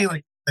okay? Yeah.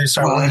 That's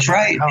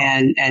right.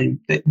 And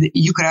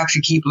you could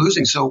actually keep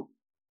losing. So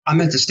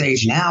I'm at the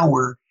stage now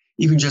where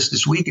even just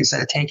this week,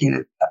 instead of taking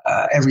it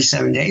every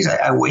 7 days,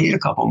 I waited a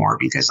couple more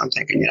because I'm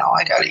thinking,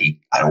 I got to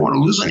eat. I don't want to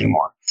lose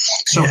anymore.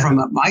 So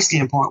from my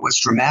standpoint, what's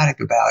dramatic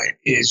about it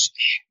is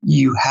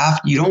you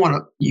have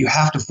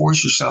to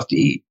force yourself to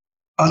eat.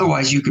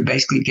 Otherwise, you could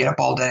basically get up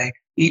all day,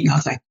 eat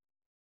nothing,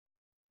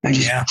 and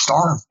just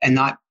starve and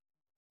not.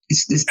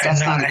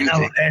 That's not a good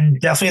thing. And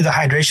definitely the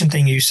hydration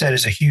thing you said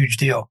is a huge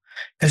deal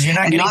because you're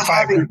not getting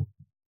fiber.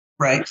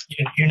 Right.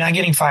 You're not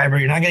getting fiber.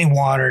 You're not getting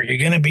water. You're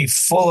going to be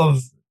full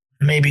of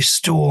maybe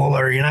stool,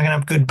 or you're not going to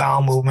have good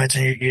bowel movements,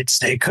 and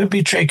it could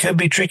be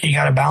tricky. You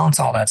got to balance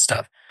all that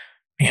stuff.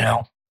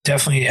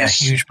 Definitely a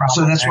huge problem.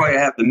 So that's why I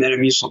have the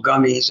Metamucil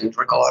gummies and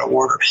drink a lot of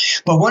water.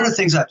 But one of the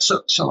things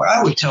so what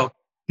I would tell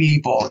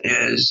people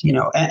is,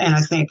 and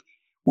I think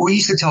we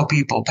used to tell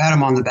people, pat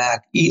them on the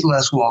back, eat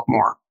less, walk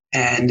more,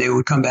 and they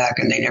would come back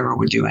and they never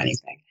would do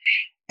anything.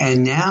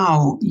 And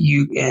now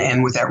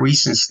and with that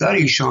recent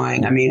study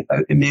showing,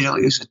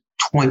 admittedly it was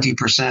a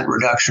 20%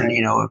 reduction,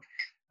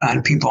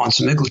 on people on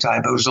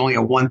semaglutide, but it was only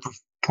a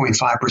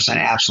 1.5%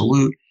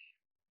 absolute.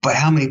 But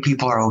how many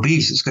people are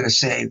obese? It's going to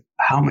say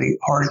how many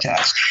heart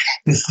attacks.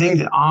 The thing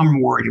that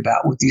I'm worried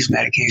about with these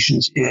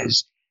medications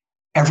is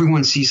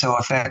everyone sees how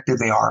effective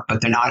they are,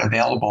 but they're not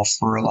available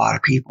for a lot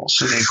of people.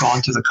 So they've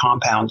gone to the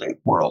compounding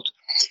world.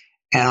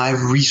 And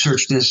I've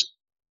researched this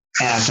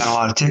and I've done a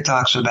lot of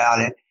TikToks about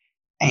it,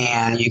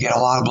 and you get a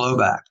lot of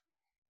blowback.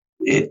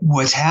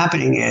 What's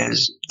happening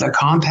is the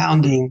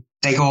compounding,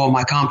 they go,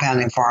 my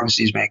compounding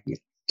pharmacy is making it.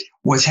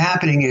 What's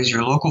happening is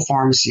your local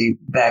pharmacy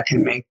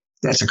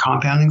that's a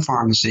compounding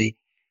pharmacy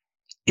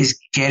is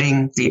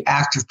getting the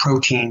active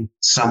protein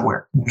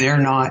somewhere. They're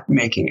not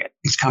making it.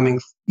 It's coming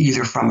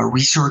either from a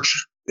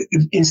research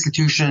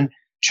institution,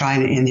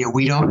 China, India,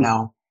 we don't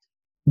know.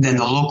 Then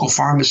the local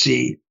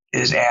pharmacy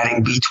is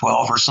adding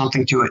B12 or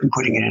something to it and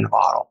putting it in a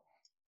bottle.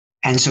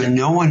 And so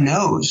no one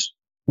knows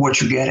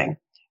what you're getting.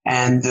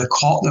 And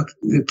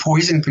the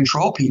poison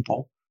control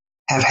people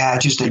have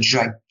had just a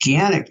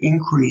gigantic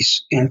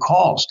increase in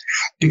calls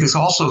because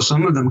also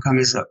some of them come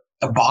as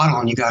a bottle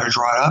and you got to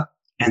draw it up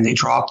and they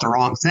draw up the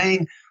wrong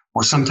thing.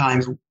 Or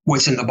sometimes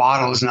what's in the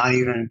bottle is not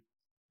even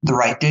the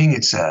right thing.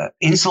 It's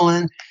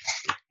insulin.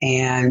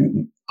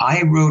 And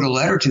I wrote a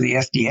letter to the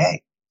FDA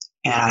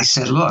and I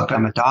said, look,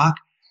 I'm a doc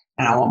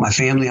and I want my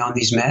family on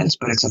these meds,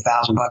 but it's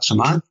 $1,000 a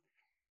month.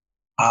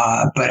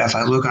 But if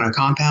I look on a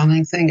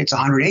compounding thing, it's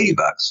 $180.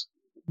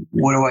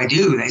 What do I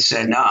do? They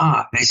said,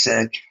 nah. They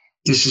said,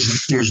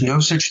 there's no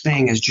such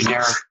thing as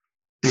generic.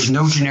 There's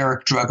no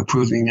generic drug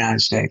approved in the United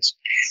States.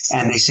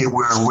 And they said,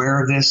 we're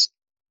aware of this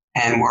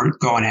and we're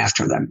going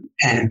after them.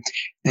 And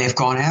they've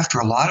gone after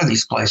a lot of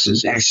these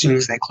places. And as soon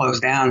as they close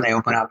down, they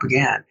open up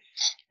again.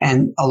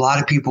 And a lot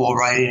of people will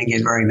write in and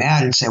get very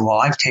mad and say, well,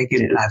 I've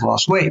taken it and I've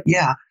lost weight.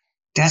 Yeah.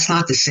 That's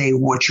not to say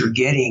what you're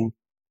getting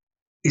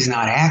is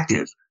not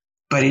active,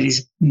 but it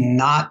is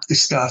not the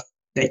stuff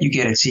that you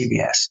get at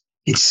CVS.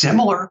 It's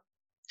similar,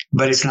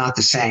 but it's not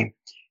the same.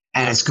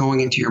 And it's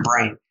going into your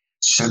brain.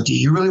 So do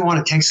you really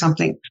want to take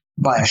something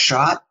by a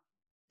shot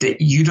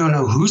that you don't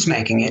know who's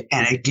making it?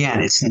 And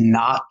again, it's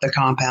not the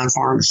compound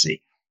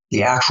pharmacy,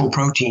 the actual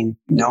protein.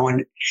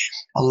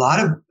 A lot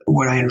of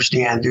what I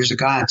understand, there's a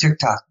guy on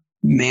TikTok,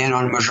 man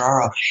on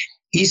Mounjaro.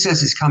 He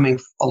says it's coming,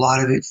 a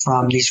lot of it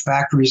from these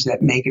factories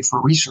that make it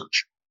for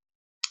research.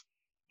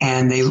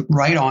 And they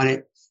write on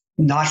it,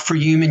 not for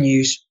human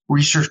use,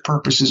 research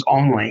purposes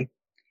only.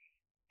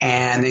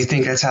 And they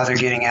think that's how they're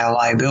getting out of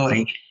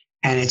liability.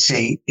 And it's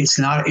a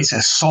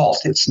salt.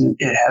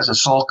 It has a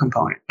salt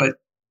component, but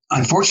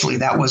unfortunately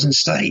that wasn't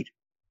studied.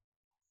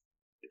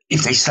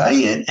 if they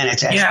study it and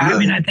it's Yeah, good. I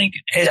mean, I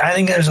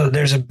think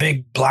there's a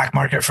big black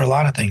market for a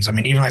lot of things. I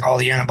mean, even like all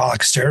the anabolic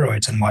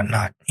steroids and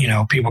whatnot. You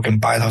know, people can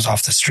buy those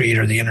off the street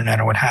or the internet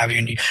or what have you,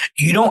 and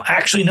you don't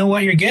actually know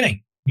what you're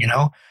getting. You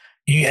know,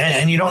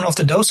 and you don't know if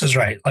the dose is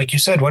right. Like you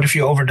said, what if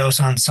you overdose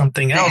on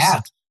something else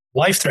that's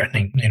life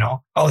threatening? You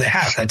know, oh, they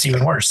have. That's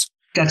even worse.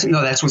 That's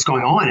what's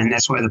going on, and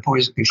that's why the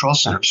Poison Control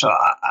Center. So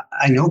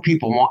I know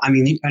people want. I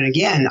mean, and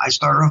again, I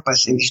started off by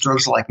saying these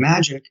drugs are like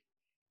magic,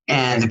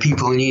 and the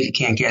people who need it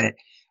can't get it.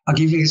 I'll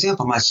give you an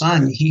example. My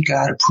son, he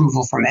got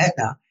approval from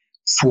Aetna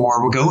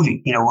for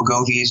Wegovy. You know,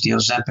 Wegovy is the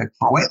Ozempic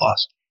for weight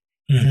loss,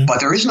 but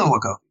there is no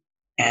Wegovy.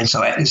 And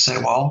so Aetna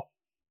said, well,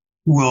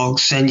 we'll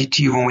send it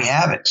to you when we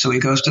have it. So he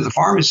goes to the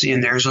pharmacy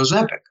and there's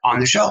Ozempic on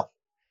the shelf.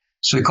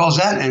 So he calls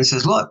Aetna and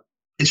says, look,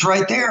 it's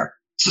right there.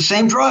 It's the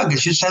same drug. It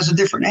just has a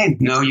different name.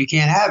 No, you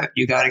can't have it.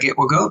 You got to get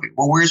Wegovy.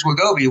 Well, where's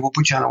Wegovy? We'll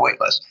put you on a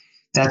wait list.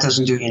 That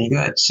doesn't do you any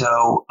good.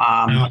 So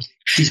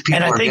these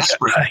people are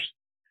desperate.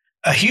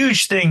 A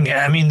huge thing.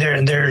 I mean,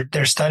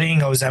 they're studying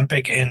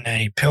Ozempic in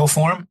a pill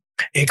form.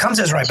 It comes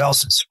as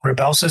Rybelsus.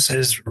 Rybelsus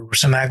is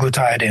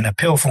semaglutide in a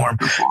pill form.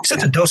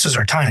 Except the doses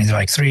are tiny. They're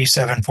like 3,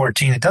 7,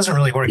 14. It doesn't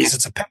really work because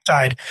it's a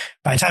peptide.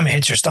 By the time it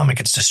hits your stomach,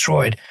 it's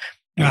destroyed.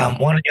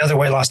 One of the other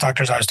weight loss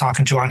doctors I was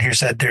talking to on here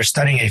said they're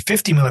studying a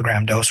 50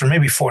 milligram dose or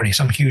maybe 40,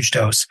 some huge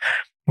dose,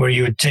 where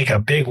you would take a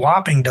big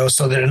whopping dose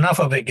so that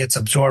enough of it gets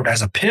absorbed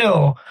as a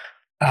pill,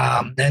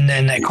 and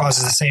then that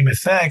causes the same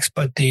effects.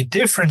 But the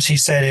difference, he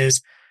said,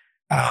 is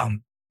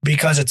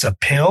because it's a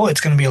pill,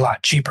 it's going to be a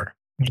lot cheaper.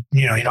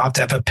 You know, you don't have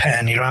to have a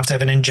pen. You don't have to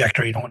have an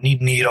injector. You don't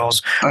need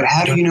needles. But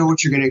how do you know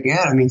what you're going to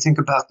get? I mean, think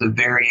about the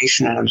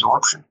variation in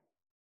absorption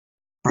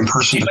from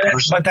person to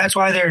person. But that's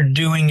why they're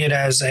doing it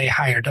as a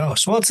higher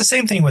dose. Well, it's the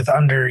same thing with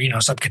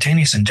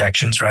subcutaneous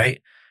injections,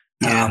 right?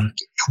 Yeah.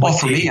 Well,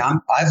 for me,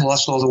 I've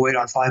lost all the weight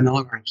on 5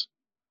 milligrams.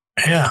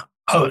 Yeah.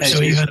 Oh,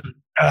 so even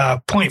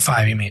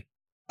 0.5, you mean?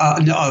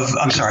 No,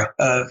 I'm sorry.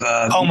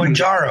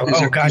 Mounjaro.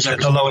 Oh, gotcha.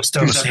 The lowest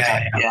dose.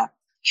 Yeah.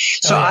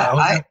 So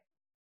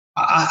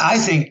I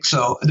think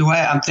so. The way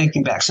I'm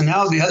thinking back. So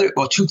now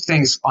two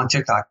things on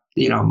TikTok,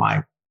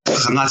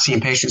 because I'm not seeing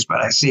patients,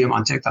 but I see them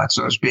on TikTok,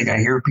 so to speak. I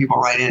hear people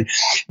write in.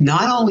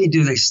 Not only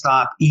do they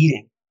stop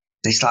eating,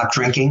 they stop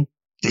drinking,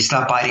 they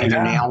stop biting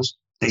their nails,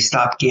 they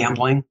stop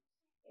gambling,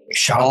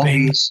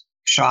 shopping.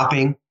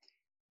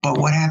 But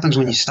what happens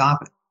when you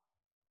stop it?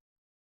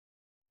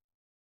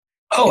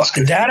 Oh,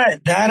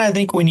 that I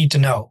think we need to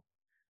know.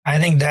 I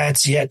think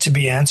that's yet to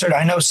be answered.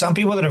 I know some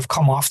people that have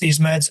come off these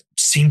meds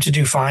seem to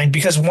do fine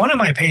because a lot of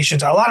my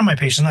patients,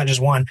 not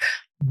just one,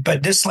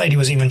 but this lady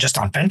was even just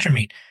on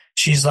phentermine.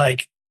 She's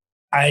like,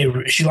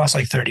 she lost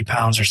like 30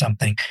 pounds or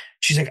something.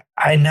 She's like,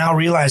 I now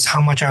realize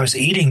how much I was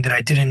eating that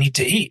I didn't need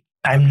to eat.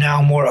 I'm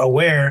now more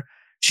aware.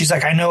 She's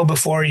like, I know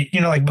before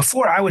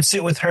I would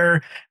sit with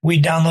her,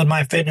 we'd download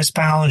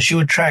MyFitnessPal and she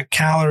would track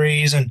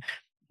calories and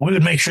we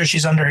would make sure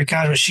she's under her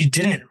calories. She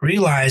didn't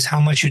realize how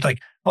much you'd like,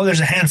 oh, there's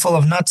a handful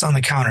of nuts on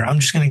the counter. I'm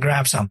just going to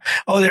grab some.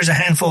 Oh, there's a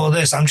handful of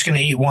this. I'm just going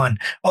to eat one.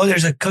 Oh,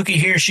 there's a cookie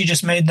here. She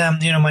just made them,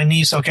 my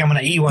niece. Okay, I'm going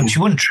to eat one. She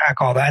wouldn't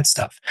track all that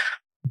stuff.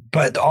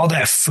 But all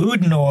that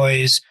food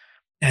noise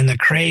and the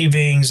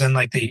cravings and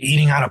like the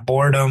eating out of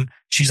boredom,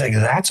 she's like,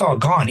 that's all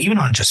gone, even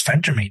on just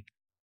phentermine.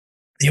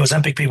 The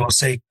Ozempic people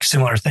say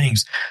similar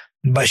things.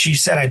 But she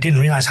said, I didn't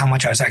realize how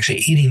much I was actually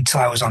eating until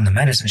I was on the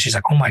medicine. She's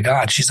like, oh my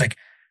God. She's like,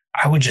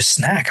 I would just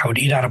snack. I would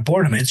eat out of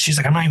boredom. And she's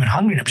like, I'm not even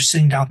hungry. I'm just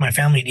sitting down with my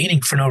family and eating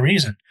for no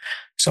reason.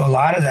 So a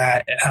lot of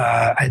that,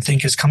 I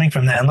think, is coming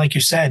from that. And like you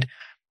said,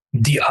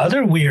 the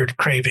other weird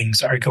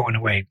cravings are going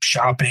away.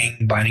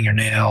 Shopping, biting your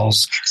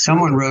nails.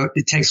 Someone wrote,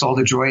 it takes all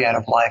the joy out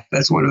of life.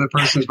 That's one of the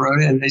persons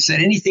wrote in. They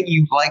said, anything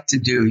you like to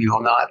do,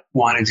 you'll not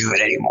want to do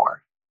it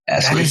anymore.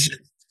 That is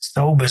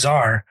so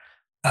bizarre.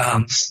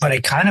 But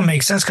it kind of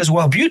makes sense because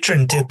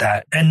Wellbutrin did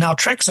that. And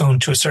naltrexone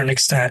to a certain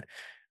extent.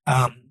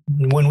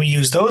 When we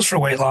use those for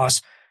weight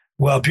loss,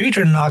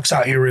 Wellbutrin knocks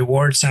out your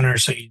reward center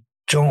so you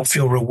don't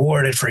feel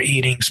rewarded for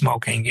eating,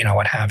 smoking,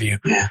 what have you.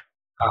 Yeah.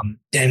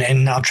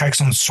 And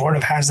naltrexone sort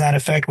of has that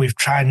effect. We've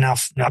tried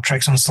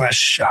naltrexone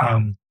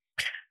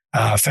 /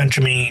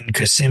 phentermine,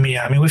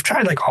 Casimia. I mean, we've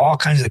tried like all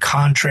kinds of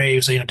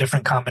contraves,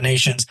 different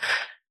combinations.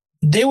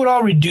 They would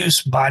all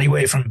reduce body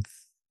weight from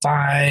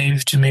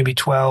 5 to maybe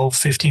 12,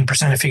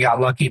 15% if you got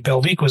lucky.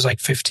 Belviq was like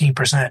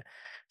 15%.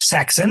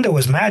 Saxenda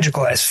was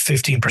magical as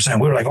 15%.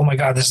 We were like, oh my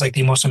God, this is like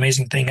the most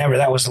amazing thing ever.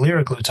 That was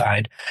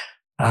liraglutide.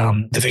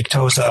 The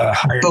Victoza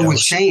higher dose. But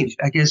what's changed,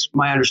 I guess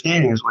my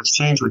understanding is what's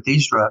changed with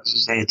these drugs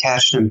is they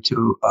attach them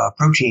to a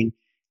protein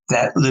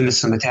that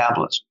limits the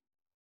metabolism.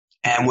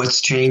 And what's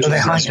changed... So they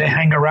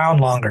hang around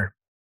longer.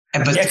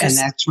 And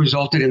that's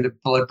resulted in the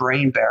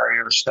blood-brain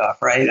barrier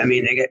stuff, right? I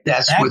mean,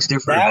 that's what's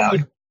different about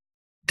it.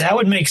 That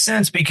would make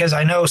sense because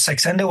I know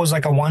Saxenda was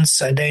like a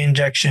once-a-day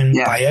injection.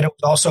 Yeah. Byetta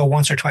was also a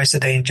once or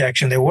twice-a-day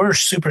injection. They were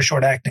super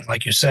short-acting,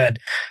 like you said.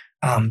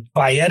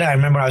 Byetta, I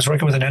remember I was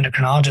working with an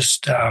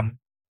endocrinologist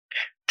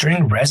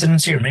during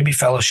residency or maybe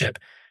fellowship,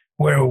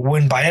 where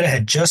when Byetta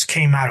had just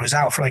came out, it was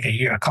out for like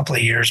a couple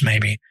of years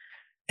maybe,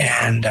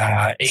 and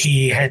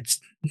he had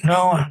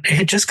No, it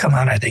had just come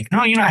out, I think. No,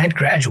 I had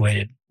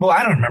graduated. Well,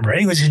 I don't remember.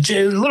 Anyways,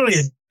 literally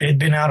it had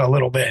been out a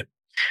little bit.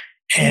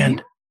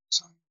 And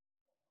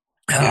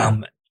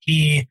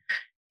he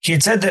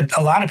had said that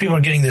a lot of people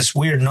are getting this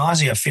weird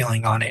nausea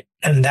feeling on it,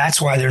 and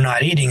that's why they're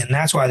not eating, and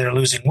that's why they're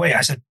losing weight.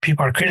 I said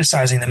people are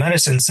criticizing the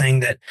medicine,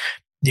 saying that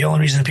the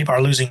only reason people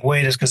are losing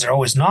weight is because they're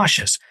always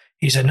nauseous.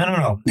 He said,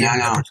 no.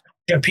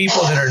 The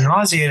people that are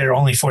nauseated are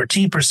only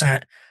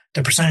 14%.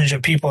 The percentage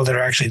of people that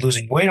are actually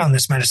losing weight on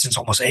this medicine is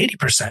almost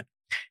 80%.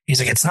 He's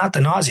like, it's not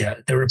the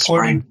nausea. They're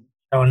reporting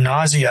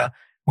nausea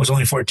was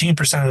only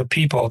 14% of the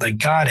people that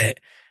got it.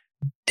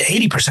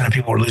 80% of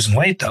people were losing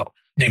weight, though.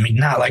 I mean,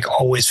 not like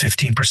always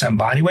 15%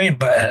 body weight,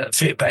 but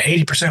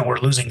 80% were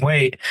losing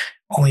weight.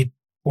 Only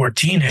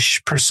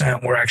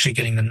 14-ish% were actually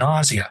getting the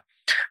nausea.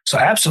 So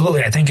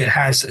absolutely, I think it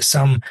has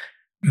some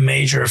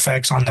major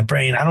effects on the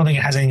brain. I don't think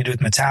it has anything to do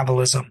with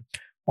metabolism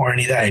or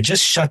any of that. It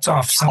just shuts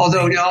off something.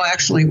 Although, no,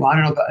 actually, well, I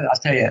don't know. I'll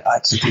tell you,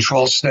 it's a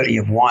controlled study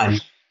of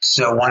one.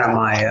 So one of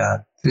my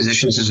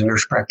physicians is a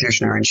nurse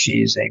practitioner, and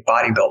she's a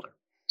bodybuilder.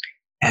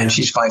 And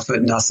she's 5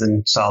 foot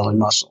nothing, solid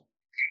muscle.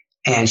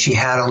 And she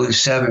had to lose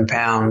 7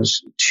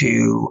 pounds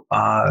to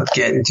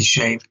get into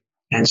shape.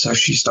 And so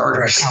she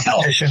started herself.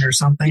 Competition or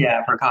something?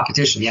 Yeah, for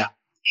competition, yeah.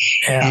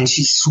 And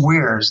she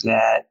swears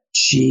that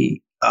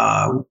she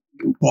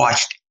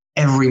watched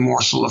every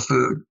morsel of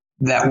food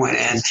that went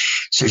in.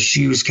 So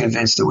she was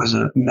convinced it was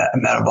a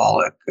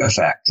metabolic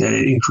effect, that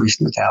it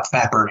increased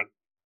fat burning.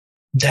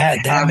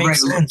 That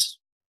makes sense.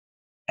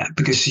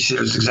 Because she said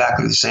it was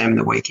exactly the same and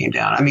the weight came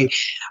down. I mean,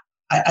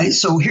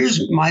 so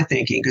here's my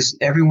thinking, because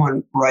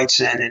everyone writes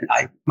in,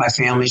 and my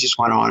family just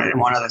went on it. And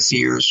one of the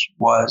fears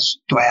was,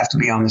 do I have to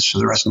be on this for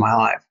the rest of my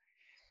life?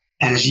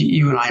 And as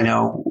you and I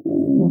know,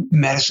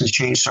 medicine's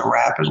changed so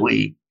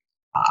rapidly.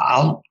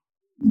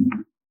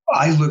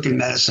 I look at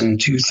medicine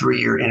 2-3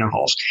 year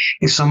intervals.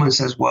 If someone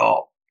says,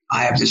 well,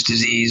 I have this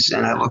disease,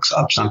 and I look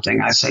up something,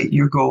 I say,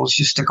 your goal is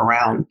just stick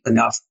around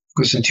enough,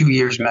 because in 2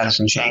 years,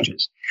 medicine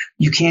changes.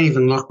 You can't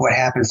even look what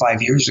happened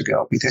 5 years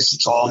ago, because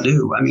it's all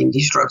new. I mean,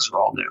 these drugs are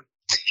all new.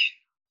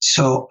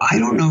 So I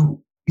don't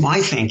know. My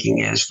thinking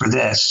is for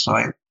this,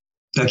 so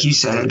like you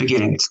said at the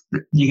beginning,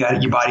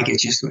 your body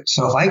gets used to it.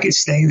 So if I could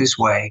stay this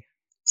way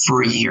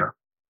for a year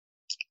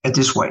at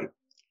this weight,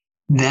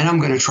 then I'm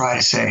going to try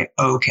to say,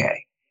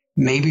 okay,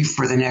 maybe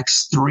for the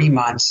next 3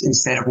 months,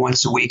 instead of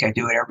once a week, I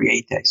do it every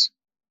 8 days.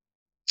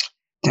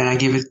 Then I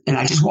give it, and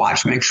I just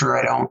watch, make sure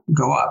I don't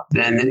go up.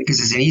 Then, because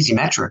it's an easy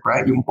metric,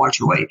 right? You watch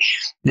your weight.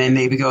 Then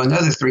maybe go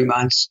another 3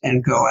 months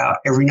and go out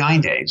every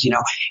 9 days,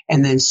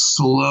 and then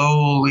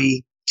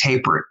slowly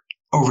taper it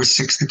over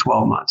 6 to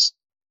 12 months.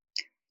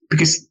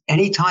 Because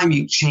anytime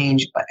you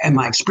change, and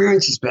my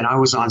experience has been, I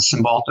was on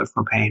Cymbalta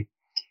for pain,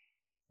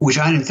 which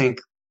I didn't think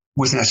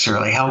was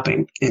necessarily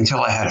helping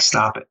until I had to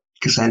stop it,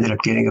 because I ended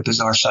up getting a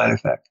bizarre side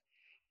effect.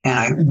 And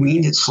I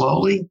weaned it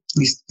slowly. At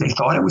least they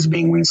thought it was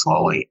being weaned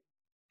slowly.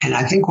 And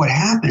I think what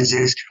happens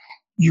is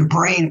your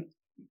brain,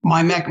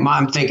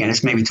 I'm thinking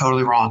it's maybe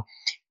totally wrong.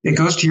 It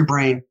goes to your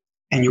brain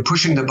and you're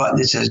pushing the button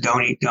that says,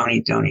 don't eat, don't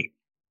eat, don't eat.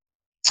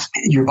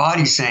 And your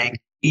body's saying,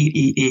 eat,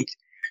 eat, eat.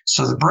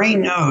 So the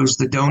brain knows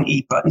the don't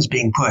eat button's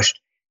being pushed.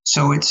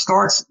 So it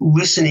starts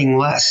listening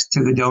less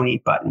to the don't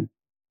eat button.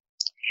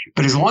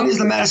 But as long as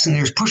the medicine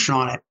there's pushing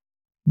on it,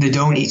 the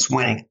don't eat's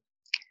winning.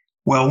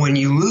 Well, when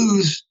you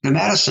lose the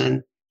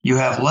medicine, you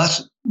have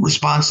less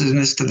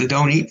responsiveness to the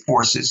don't eat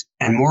forces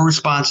and more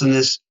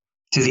responsiveness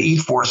to the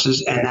eat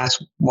forces. And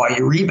that's why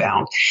you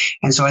rebound.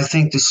 And so I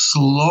think the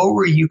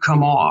slower you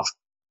come off,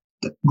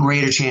 the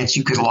greater chance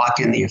you could lock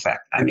in the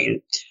effect. I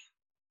mean,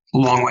 a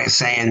long way of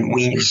saying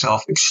wean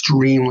yourself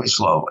extremely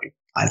slowly,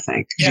 I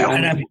think. Yeah,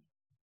 and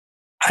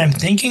I'm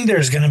thinking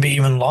there's going to be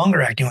even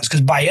longer acting ones,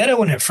 because Byetta,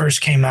 when it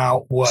first came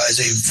out, was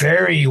a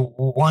very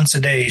once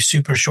a day,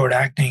 super short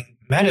acting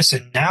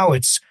medicine. Now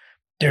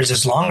there's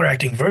this longer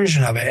acting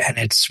version of it, and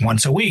it's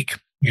once a week,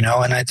 and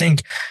I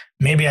think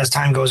maybe as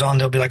time goes on,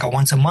 there'll be like a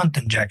once a month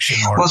injection.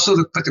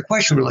 But the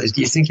question really is,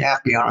 do you think you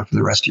have to be on it for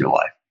the rest of your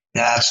life?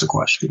 That's the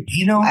question.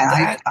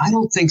 I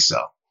don't think so.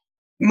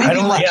 Maybe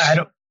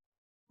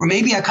or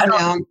maybe I come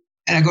down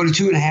and I go to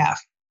 2.5.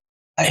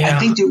 I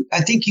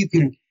think you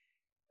can.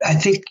 I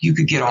think you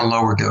could get on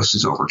lower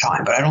doses over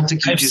time, but I don't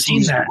think you just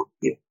seen that.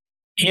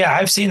 Yeah,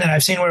 I've seen that.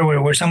 I've seen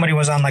where somebody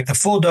was on like the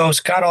full dose,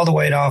 got all the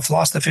weight off,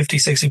 lost the 50,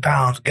 60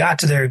 pounds, got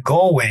to their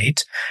goal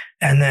weight,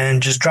 and then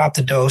just dropped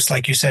the dose,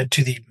 like you said,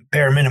 to the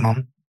bare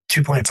minimum,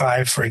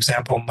 2.5, for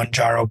example,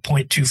 Mounjaro,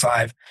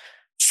 0.25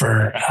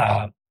 for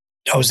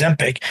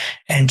Ozempic,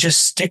 and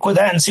just stick with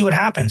that and see what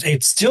happens.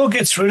 It still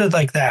gets rid of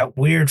like that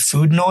weird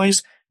food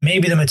noise.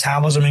 Maybe the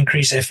metabolism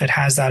increase, if it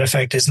has that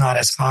effect, is not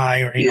as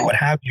high, or what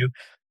have you.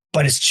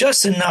 But it's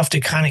just enough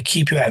to kind of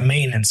keep you at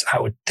maintenance, I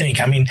would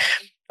think. I mean,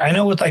 I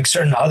know with like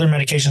certain other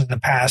medications in the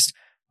past,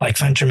 like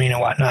phentermine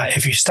and whatnot,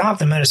 if you stop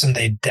the medicine,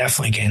 they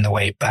definitely gain the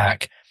weight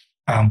back.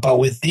 But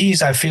with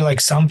these, I feel like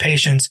some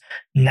patients,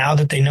 now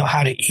that they know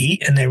how to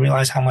eat and they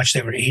realize how much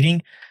they were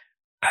eating,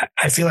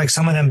 I feel like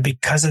some of them,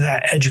 because of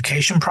that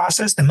education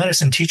process, the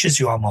medicine teaches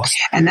you almost.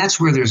 And that's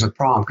where there's a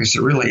problem, because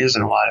there really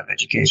isn't a lot of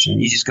education.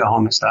 You just go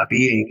home and stop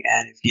eating.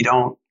 And if you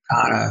don't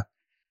kind of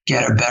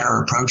get a better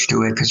approach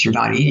to it because you're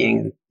not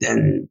eating,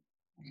 then,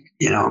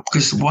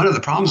 because one of the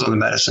problems on the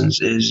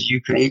medicines is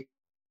you can eat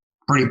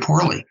pretty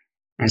poorly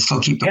and still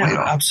keep the weight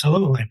off.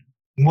 Absolutely.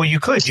 Well, you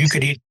could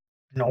eat,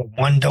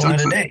 one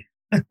donut a day.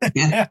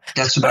 Yeah,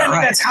 that's about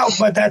right.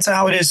 That's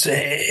how it is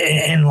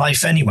in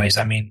life anyways.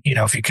 I mean,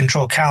 if you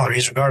control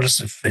calories,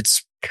 regardless if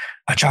it's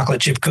a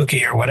chocolate chip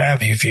cookie or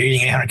whatever, if you're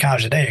eating 800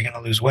 calories a day, you're going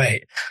to lose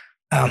weight.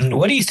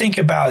 What do you think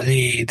about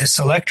the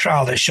SELECT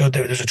trial that showed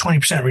that there's a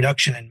 20%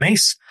 reduction in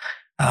MACE?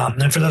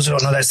 And for those who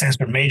don't know, that stands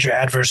for major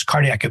adverse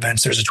cardiac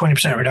events. There's a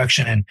 20%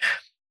 reduction in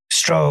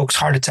strokes,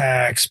 heart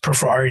attacks,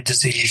 peripheral artery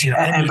disease,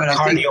 any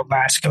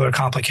cardiovascular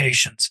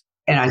complications.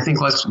 And I think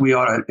we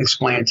ought to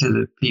explain to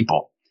the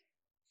people,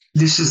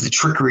 this is the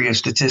trickery of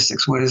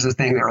statistics. What is the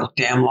thing? There are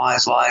damn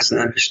lies, and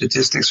then there's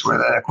statistics, where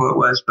that quote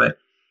was. But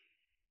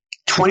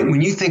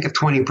when you think of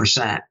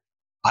 20%,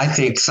 I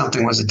think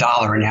something was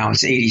 $1 and now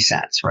it's 80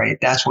 cents, right?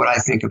 That's what I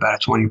think about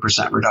a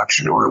 20%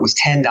 reduction. Or it was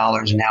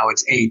 $10 and now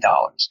it's $8.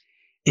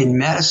 In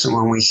medicine,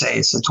 when we say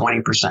it's a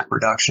 20%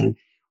 reduction,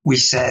 we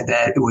said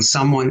that it was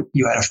someone,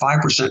 you had a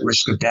 5%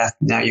 risk of death.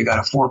 Now you got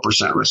a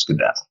 4% risk of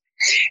death.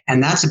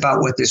 And that's about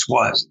what this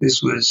was.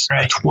 This was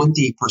right.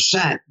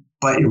 20%.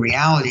 But in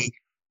reality,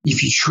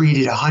 if you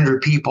treated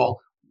 100 people,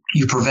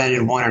 you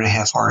prevented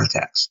 1.5 heart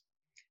attacks.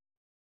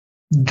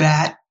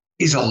 That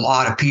is a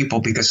lot of people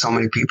because so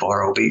many people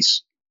are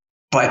obese.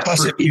 But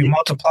plus, if you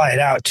multiply it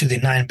out to the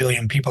 9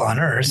 billion people on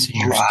Earth,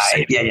 you're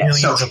saving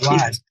millions of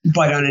lives.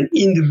 But on an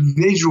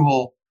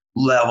individual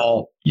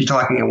level, you're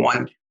talking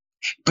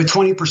but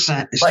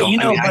 20% is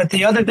still. But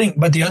the other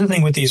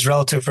thing with these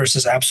relative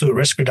versus absolute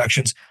risk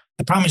reductions,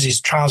 the problem is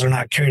these trials are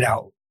not carried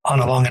out on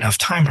a long enough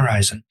time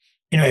horizon.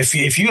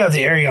 If you have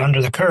the area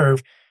under the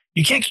curve,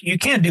 you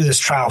can't do this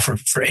trial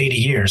for 80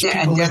 years.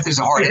 Yeah, and death is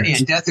a hard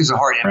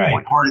endpoint.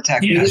 Right. Heart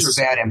attack, these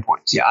are bad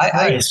endpoints. Yeah,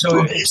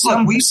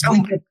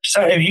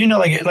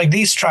 like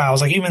these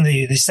trials, like even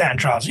the statin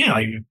trials,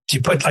 you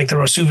put like the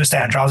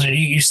rosuvastatin trials,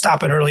 you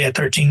stop it early at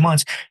 13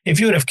 months. If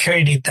you would have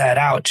carried that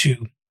out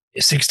to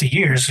 60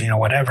 years,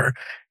 whatever,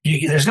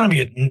 there's going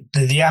to be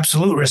the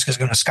absolute risk is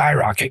going to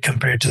skyrocket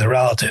compared to the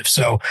relative.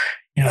 So,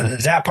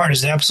 that part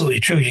is absolutely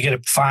true. You get a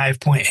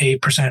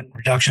 5.8%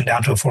 reduction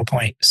down to a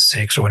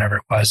 4.6 or whatever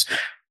it was.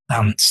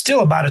 Still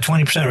about a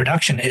 20%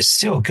 reduction is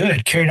still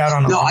good, carried out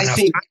on a long enough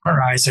time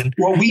horizon.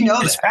 Well, we know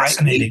it's that,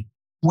 fascinating.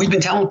 Right? We've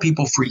been telling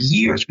people for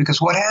years,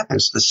 because what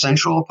happens? The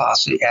central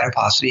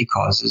adiposity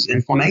causes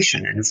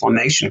inflammation, and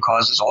inflammation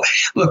causes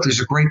Look,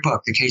 there's a great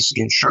book, The Case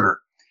Against Sugar.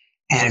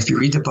 And if you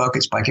read the book,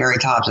 it's by Gary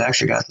Tobbs. I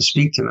actually got to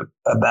speak to him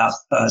about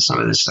some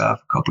of this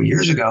stuff a couple of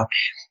years ago.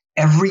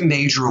 Every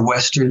major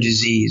Western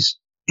disease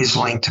is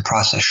linked to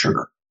processed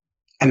sugar.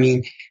 I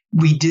mean,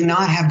 we did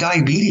not have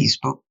diabetes,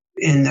 but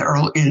in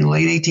the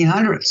late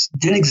 1800s, it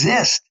didn't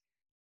exist.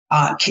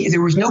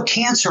 There was no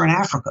cancer in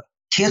Africa.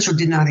 Cancer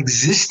did not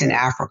exist in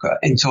Africa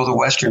until the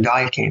Western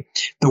diet came.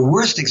 The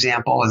worst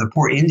example are the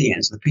poor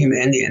Indians, the Pima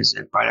Indians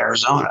in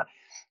Arizona.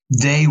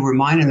 They were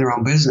minding their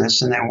own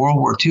business, and then World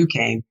War II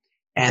came,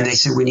 and they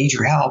said, we need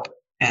your help.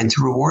 And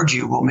to reward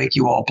you, we'll make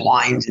you all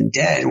blind and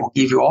dead, and we'll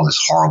give you all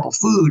this horrible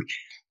food.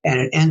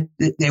 And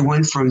they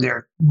went from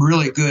their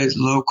really good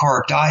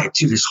low-carb diet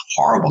to this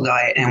horrible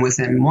diet. And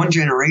within one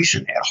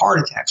generation, they had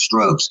heart attacks,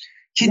 strokes,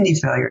 kidney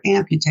failure,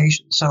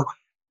 amputation. So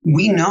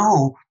we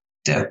know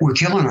that we're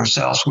killing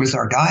ourselves with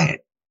our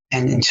diet.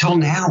 And until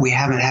now, we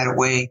haven't had a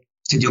way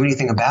to do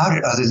anything about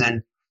it other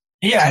than.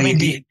 Yeah, I mean,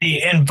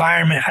 the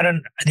environment,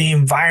 the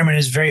environment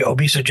is very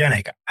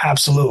obesogenic.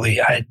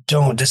 Absolutely. I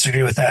don't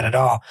disagree with that at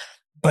all.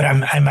 But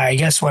I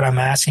guess what I'm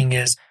asking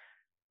is,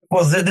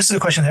 well, this is a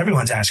question that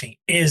everyone's asking.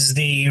 Is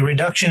the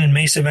reduction in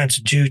MACE events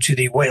due to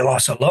the weight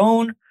loss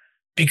alone?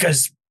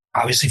 Because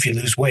obviously if you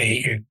lose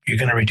weight, you're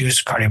going to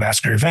reduce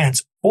cardiovascular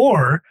events.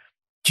 Or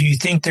do you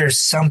think there's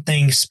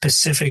something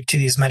specific to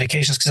these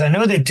medications? Because I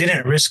know they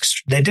didn't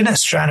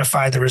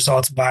stratify the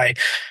results by,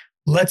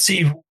 let's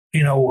see,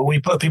 we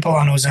put people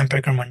on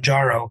Ozempic or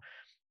Mounjaro.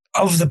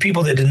 Of the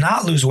people that did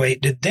not lose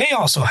weight, did they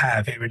also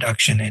have a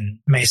reduction in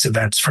MACE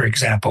events, for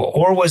example?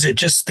 Or was it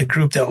just the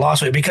group that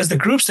lost weight? Because the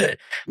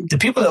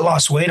people that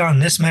lost weight on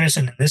this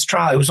medicine in this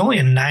trial, it was only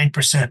a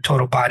 9%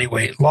 total body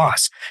weight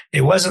loss.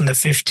 It wasn't the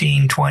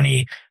 15,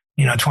 20,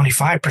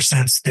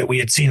 25% that we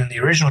had seen in the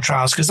original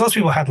trials, because those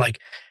people had like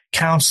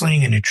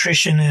counseling and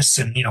nutritionists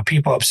and,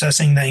 people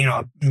obsessing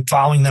them,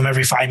 following them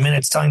every 5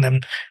 minutes, telling them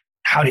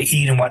how to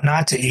eat and what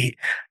not to eat.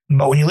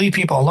 But when you leave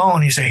people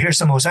alone, you say, here's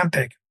some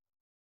Ozempic.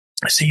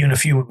 See you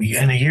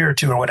in a year or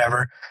two or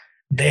whatever.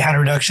 They had a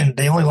reduction.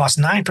 They only lost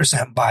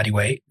 9% body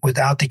weight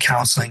without the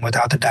counseling,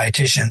 without the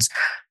dietitians.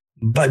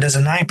 But does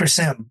a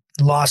 9%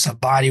 loss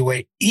of body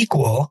weight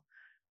equal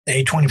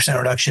a 20%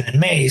 reduction in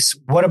MACE?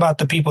 What about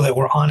the people that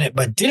were on it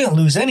but didn't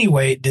lose any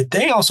weight? Did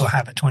they also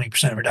have a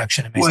 20%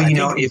 reduction in MACE?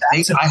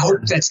 Well, I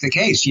hope that's the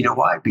case. You know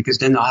why? Because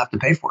then they'll have to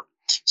pay for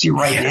it. See,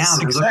 now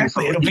they're looking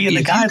for it'll be in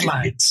the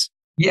guidelines.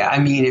 Yeah, I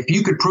mean, if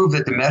you could prove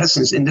that the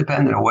medicine's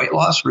independent of weight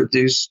loss,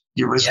 reduce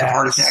your risk of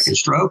heart attack and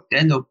stroke,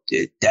 then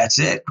that's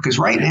it. Because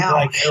right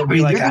now, it'll be I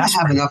mean, like they're going to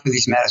have aspirin. enough of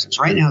these medicines.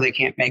 Right now, they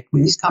can't make.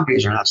 When these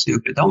companies are not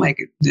stupid,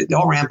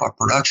 they'll ramp up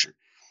production.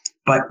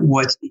 But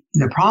what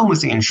the problem with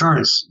the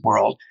insurance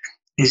world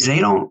is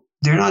they're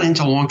not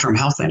into long-term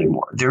health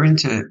anymore. They're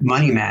into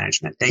money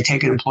management. They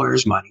take an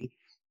employer's money,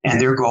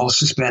 and their goal is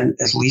to spend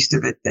as least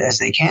of it as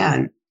they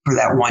can for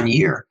that 1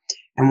 year.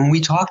 And when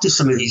we talked to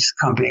some of these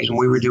companies, when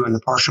we were doing the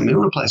partial meal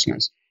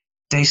replacements,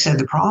 they said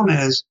the problem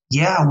is,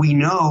 yeah, we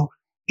know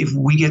if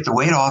we get the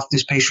weight off,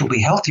 this patient will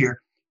be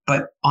healthier.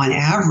 But on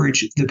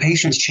average, the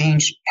patients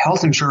change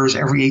health insurers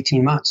every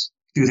 18 months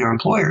through their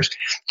employers.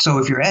 So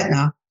if you're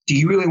Aetna, do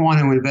you really want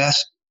to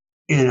invest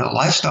in a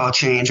lifestyle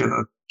change of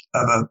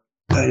an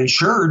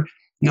insured,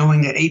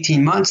 knowing that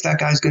 18 months, that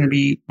guy's going to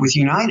be with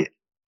United?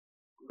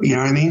 You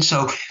know what I mean?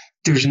 So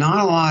there's not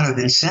a lot of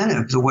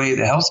incentive the way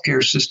the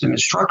healthcare system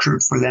is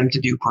structured for them to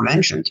do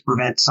prevention, to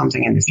prevent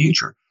something in the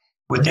future.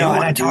 What they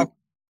want to do.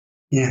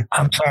 Yeah.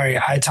 I'm sorry.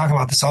 I talk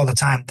about this all the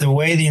time. The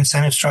way the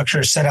incentive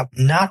structure is set up,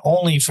 not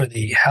only for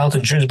the health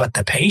insurance, but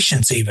the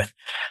patients even.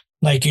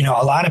 Like, a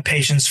lot of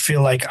patients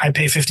feel like I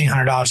pay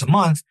 $1,500 a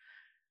month.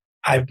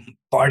 I've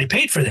already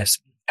paid for this.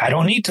 I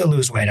don't need to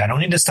lose weight. I don't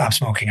need to stop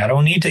smoking. I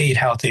don't need to eat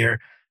healthier.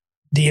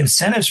 The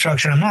incentive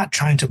structure, I'm not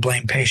trying to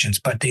blame patients,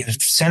 but the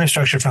incentive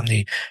structure from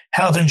the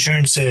health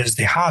insurances,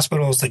 the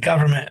hospitals, the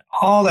government,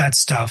 all that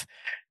stuff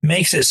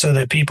makes it so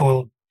that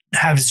people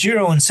have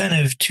zero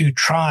incentive to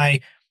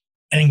try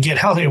and get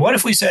healthier. What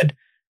if we said,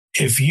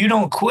 if you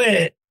don't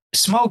quit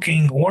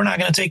smoking, we're not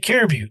going to take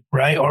care of you,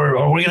 right?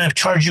 Or we're going to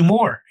charge you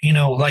more,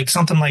 like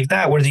something like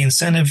that, where the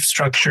incentive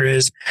structure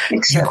is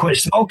you quit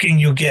smoking,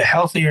 you'll get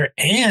healthier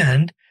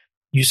and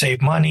you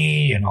save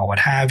money, what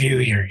have you.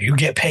 You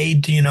get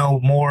paid,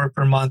 more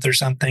per month or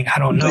something. I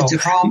don't know. But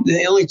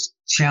the only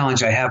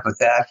challenge I have with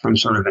that from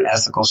sort of an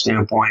ethical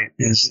standpoint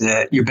is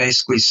that you're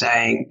basically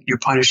saying you're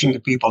punishing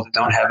the people that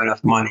don't have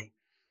enough money.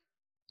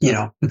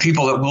 The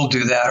people that will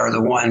do that are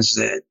the ones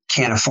that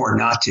can't afford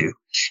not to.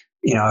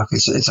 If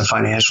it's a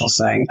financial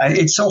thing.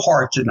 It's so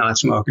hard to not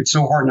smoke. It's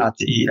so hard not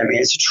to eat. I mean,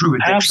 it's a true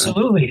addiction.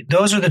 Absolutely.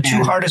 Those are the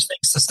two hardest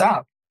things to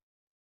stop.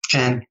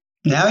 And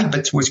now,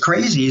 but what's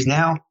crazy is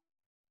now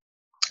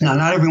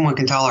not everyone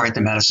can tolerate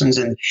the medicines,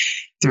 and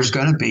there's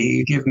going to be,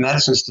 you give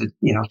medicines to,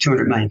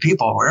 200 million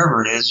people,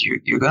 whatever it is,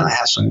 you're going to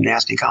have some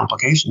nasty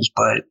complications.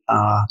 But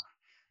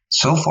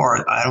so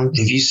far, have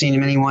you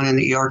seen anyone in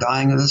the ER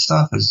dying of this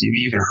stuff? Have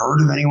you even heard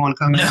of anyone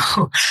coming in?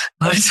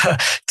 No.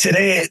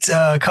 Today,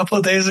 a couple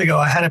of days ago,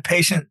 I had a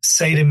patient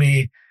say to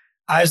me,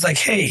 I was like,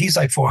 hey, he's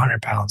like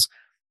 400 pounds.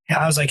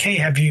 I was like, hey,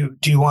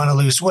 do you want to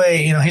lose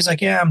weight? He's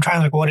like, yeah, I'm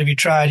trying. Like, what have you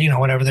tried?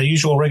 Whatever, the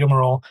usual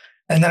rigmarole.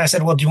 And then I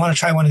said, well, do you want to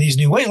try one of these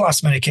new weight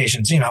loss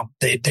medications?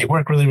 They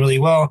work really, really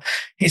well.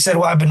 He said,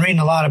 well, I've been reading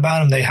a lot about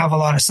them. They have a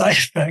lot of side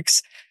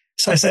effects.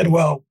 So I said,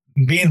 well,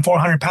 being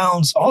 400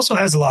 pounds also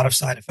has a lot of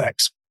side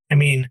effects. I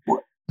mean,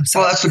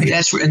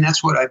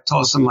 that's what I've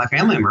told some of my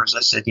family members.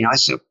 I said, I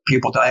see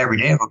people die every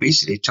day of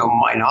obesity. To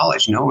my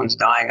knowledge, no one's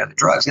dying of the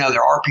drugs. Now,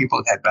 there are people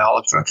that have bowel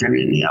obstruction,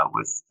 and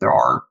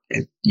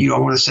you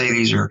don't want to say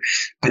these are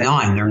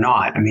benign. They're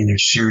not. I mean, they're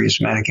serious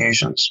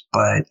medications.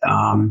 But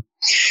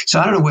so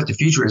I don't know what the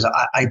future is.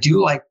 I do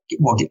like.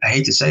 Well, I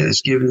hate to say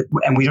this,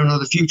 and we don't know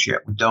the future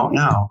yet. We don't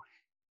know.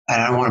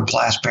 And I don't want to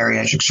blast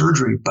bariatric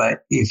surgery,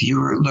 but if you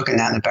were looking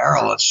down the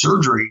barrel of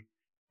surgery,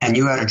 and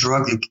you had a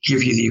drug that could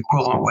give you the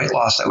equivalent weight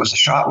loss that was a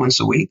shot once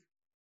a week,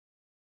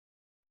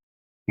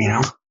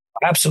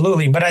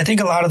 Absolutely. But I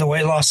think a lot of the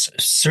weight loss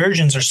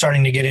surgeons are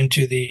starting to get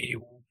into the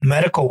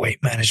medical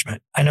weight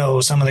management. I know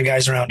some of the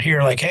guys around here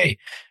are like, hey,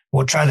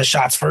 we'll try the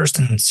shots first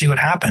and see what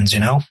happens,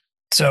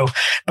 So,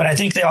 but I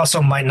think they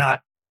also might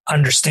not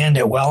understand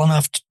it well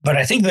enough, but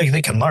I think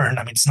they can learn.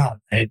 I mean,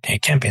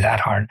 it can't be that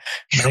hard.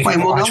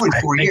 We'll know in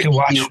 4 years.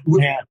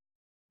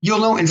 You'll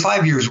know in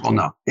 5 years, we'll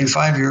know. In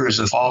 5 years,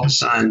 if all of a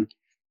sudden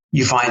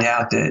you find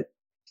out that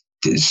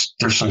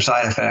there's some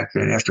side effect,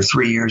 that after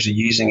 3 years of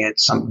using it,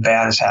 something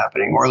bad is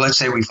happening. Or let's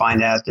say we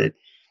find out that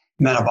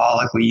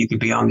metabolically you could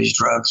be on these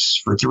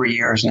drugs for 3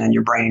 years and then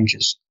your brain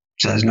just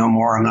says, no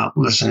more, I'm not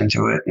listening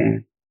to it.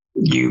 And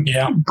you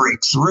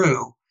break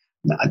through.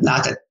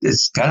 Not that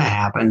it's going to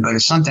happen, but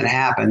if something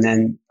happened,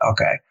 then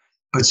okay.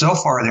 But so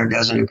far, there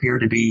doesn't appear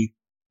to be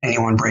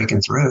anyone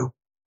breaking through.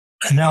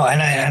 No,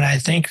 and I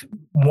think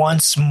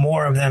once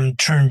more of them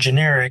turn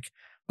generic,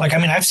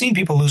 I've seen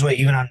people lose weight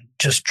even on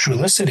just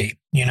Trulicity.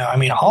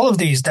 All of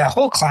these, that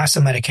whole class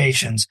of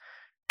medications,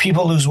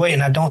 people lose weight,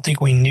 and I don't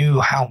think we knew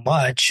how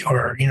much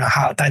or,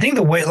 how. I think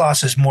the weight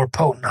loss is more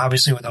potent,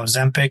 obviously, with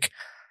Ozempic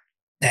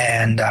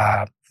and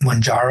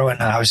Mounjaro,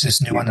 and obviously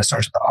this new one that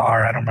starts with the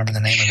R. I don't remember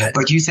the name of it.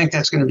 But do you think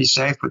that's going to be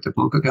safe with the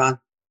glucagon?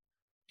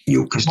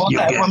 It's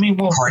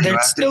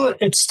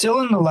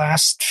still in the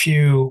last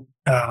few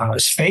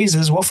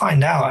phases. We'll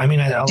find out.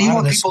 Do you know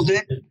what people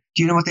did?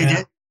 Do you know what they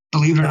did?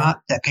 Believe it or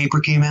not, that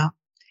paper came out,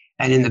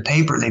 and in the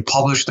paper they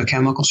published the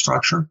chemical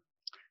structure.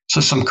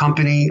 So some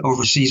company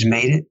overseas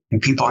made it,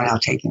 and people are now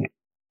taking it.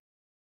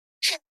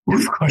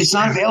 Of course. It's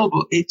not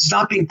available. It's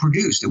not being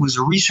produced. It was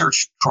a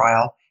research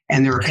trial,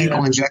 and there are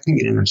people injecting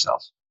it in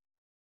themselves.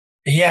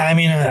 Yeah, I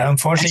mean,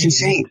 unfortunately,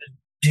 That's insane.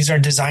 These are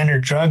designer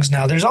drugs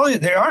now.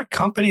 There are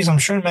companies, I'm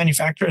sure,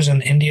 manufacturers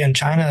in India and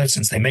China,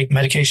 since they make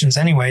medications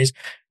anyways,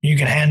 you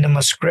can hand them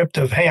a script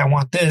of, hey, I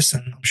want this,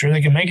 and I'm sure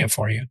they can make it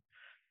for you.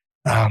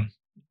 It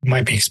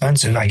might be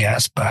expensive, I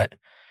guess, but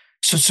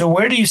so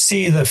where do you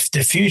see the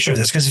future of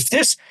this? Because if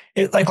this,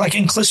 like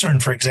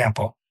inclisiran, for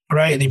example,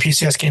 right, the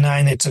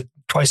PCSK9, it's a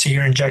twice a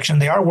year injection.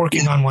 They are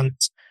working on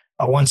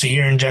a once a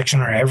year injection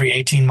or every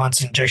 18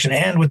 months injection.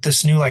 And with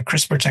this new like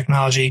CRISPR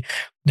technology,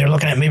 they're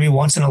looking at maybe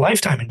once in a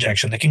lifetime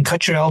injection. They can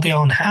cut your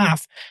LDL in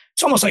half.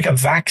 It's almost like a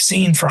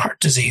vaccine for heart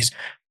disease.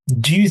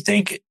 Do you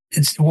think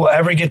we'll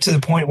ever get to the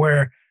point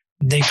where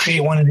they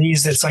create one of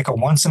these that's like a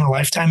once in a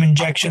lifetime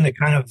injection that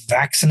kind of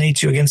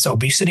vaccinates you against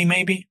obesity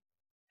maybe?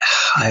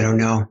 I don't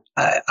know.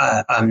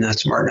 I'm not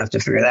smart enough to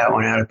figure that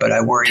one out, but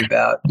I worry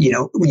about,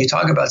 when you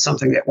talk about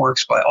something that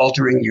works by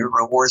altering your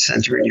reward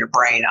center in your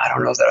brain, I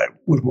don't know that I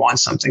would want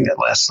something that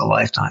lasts a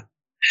lifetime.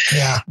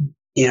 Yeah.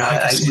 We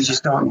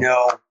just don't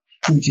know.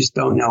 We just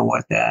don't know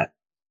what that,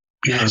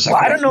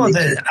 I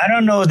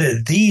don't know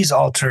that these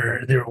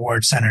alter the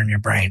reward center in your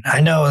brain.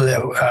 I know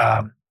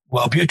that,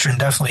 Wellbutrin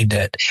definitely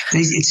did.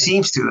 It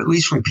seems to, at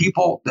least from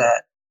people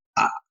that,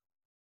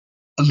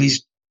 at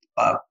least,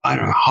 I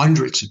don't know,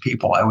 hundreds of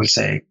people, I would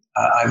say,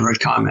 I've read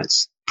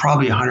comments,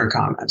 probably 100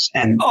 comments.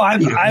 And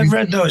I've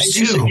read those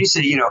too. You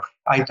say,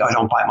 I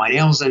don't bite my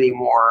nails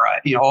anymore.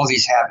 All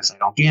these habits. I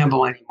don't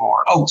gamble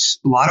anymore. Oh,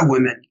 a lot of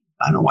women,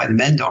 I don't know why the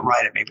men don't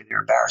write it. Maybe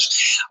they're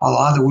embarrassed. A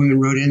lot of the women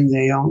wrote in,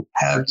 they don't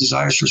have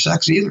desires for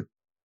sex either.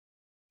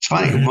 It's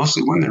funny. Mm-hmm.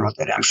 Mostly women wrote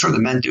that. I'm sure the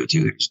men do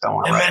too. They just don't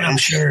want to write it. I'm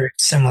sure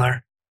it's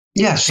similar.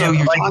 Yeah. So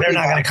they're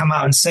not going to come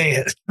out and say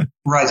it.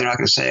 Right. They're not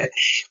going to say it.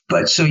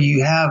 But so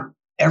you have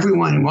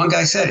everyone, one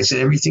guy said,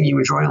 everything you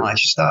enjoy in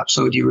life, you stop.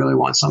 So do you really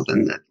want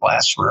something that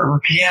lasts forever?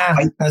 Yeah,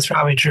 that's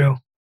probably true.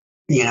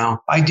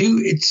 I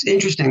do. It's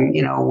interesting,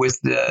 with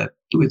the,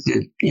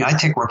 I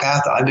take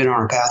Repatha. I've been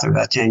on Repatha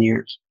about 10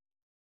 years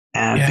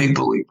and I'm a big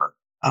believer.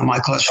 My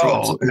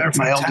cholesterol,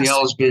 my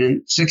LDL has been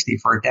in 60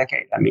 for a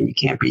decade. I mean, you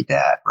can't beat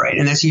that. Right.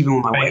 And that's even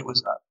when my weight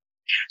was up.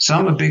 So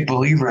I'm a big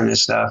believer in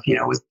this stuff,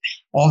 with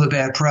all the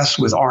bad press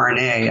with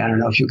RNA. I don't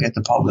know if you'll get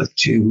the public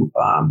to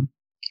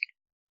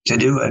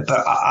do it.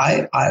 But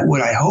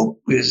what I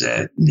hope is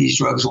that these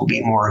drugs will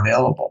be more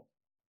available.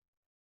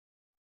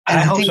 And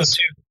I hope so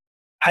too.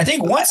 I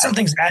think once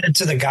something's added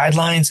to the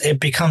guidelines, it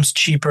becomes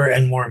cheaper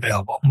and more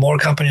available. More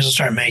companies will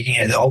start making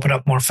it. They'll open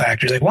up more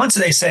factories. Like once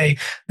they say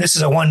this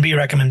is a 1B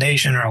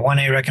recommendation or a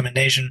 1A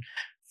recommendation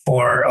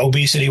for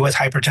obesity with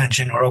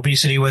hypertension or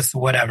obesity with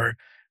whatever,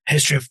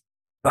 history of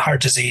heart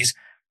disease,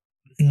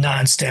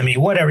 non-STEMI,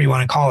 whatever you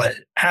want to call it,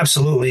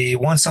 absolutely.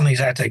 Once something's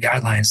added to the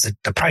guidelines,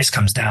 the price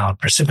comes down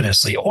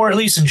precipitously, or at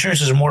least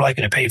insurances are more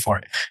likely to pay for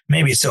it.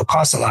 Maybe it still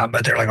costs a lot,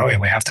 but they're like, oh, yeah,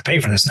 we have to pay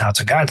for this now. It's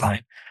a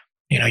guideline.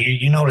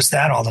 You notice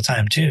that all the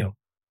time too.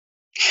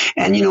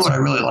 And what I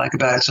really like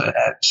about it, so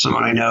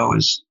someone I know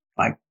is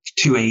like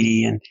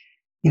 280 and,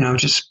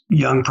 just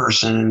young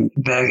person and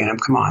begging him,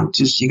 come on,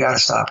 you got to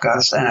stop.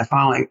 And I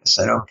finally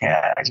said,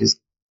 okay,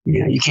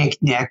 you can't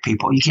nag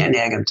people. You can't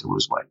nag them to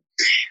lose weight.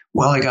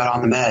 Well, I got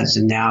on the meds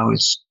and now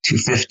it's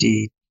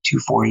 250,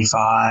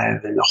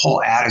 245 and the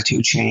whole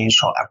attitude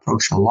changed. The whole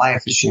approach to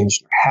life has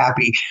changed. They're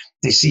happy.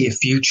 They see a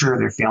future.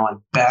 They're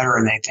feeling better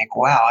and they think,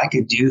 wow, I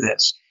could do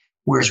this.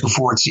 Whereas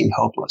before it seemed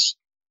hopeless.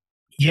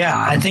 Yeah,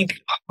 I think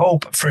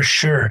hope for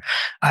sure.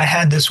 I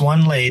had this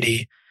one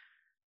lady,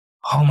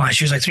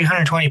 she was like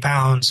 320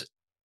 pounds.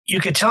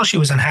 You could tell she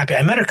was unhappy.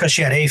 I met her because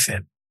she had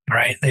AFib,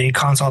 right? They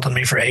consulted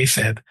me for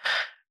AFib.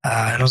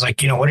 And I was like,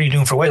 what are you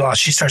doing for weight loss?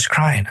 She starts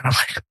crying. And I'm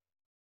like,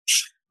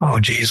 oh,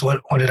 geez,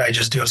 what did I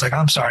just do? I was like,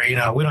 I'm sorry, we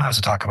don't have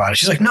to talk about it.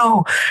 She's like,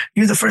 no,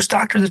 you're the first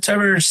doctor that's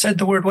ever said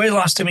the word weight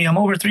loss to me. I'm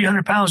over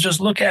 300 pounds. Just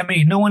look at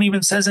me. No one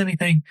even says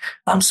anything.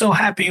 I'm so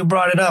happy you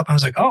brought it up. I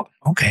was like, oh,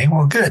 okay,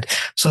 well, good.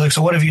 So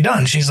what have you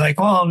done? She's like,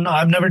 well, no,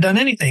 I've never done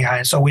anything.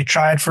 So we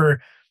tried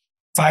for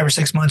 5 or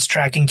 6 months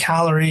tracking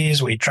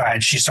calories.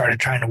 She started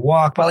trying to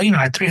walk. Well,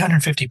 at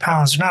 350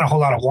 pounds, there's not a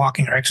whole lot of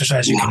walking or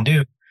exercise you can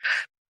do.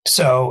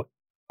 So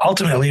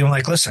ultimately, I'm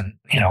like, listen,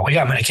 we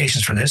got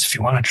medications for this if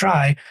you want to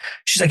try.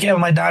 She's like, yeah, but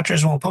my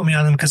doctors won't put me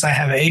on them because I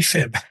have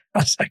AFib. I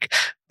was like,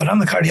 but I'm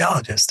the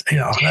cardiologist.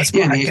 That's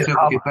and the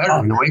AFib will get better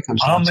when the weight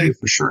comes down too,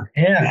 for sure.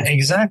 Yeah,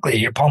 exactly.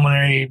 Your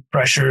pulmonary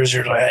pressures,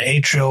 your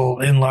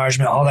atrial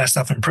enlargement, all that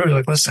stuff improves.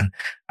 Like, listen,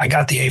 I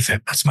got the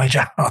AFib. That's my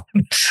job.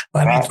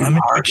 let me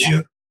put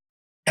you.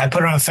 I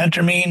put her on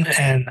phentermine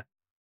and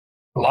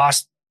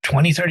lost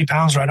 20, 30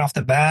 pounds right off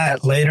the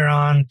bat. Later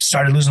on,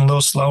 started losing a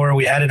little slower.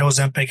 We added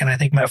Ozempic and I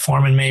think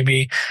metformin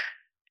maybe.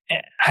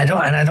 I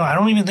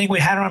don't even think we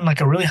had her on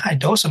like a really high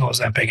dose of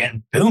Ozempic,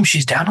 and boom,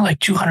 she's down to like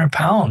 200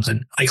 pounds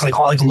and like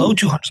low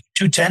 200,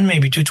 210,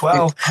 maybe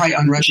 212. It's probably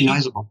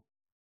unrecognizable.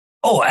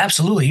 Oh,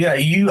 absolutely. Yeah.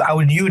 You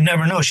would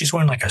never know. She's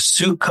wearing like a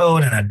suit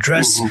coat and a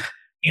dress,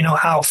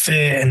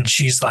 outfit, and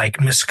she's like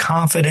Miss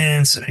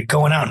Confidence,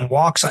 going out and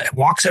walks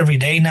every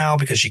day now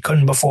because she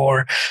couldn't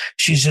before.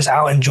 She's just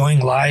out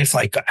enjoying life.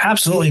 Like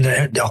absolutely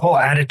the whole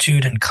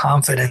attitude and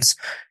confidence,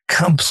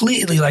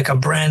 completely like a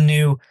brand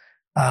new,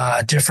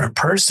 different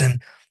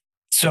person.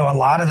 So a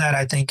lot of that,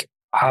 I think,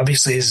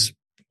 obviously is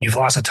you've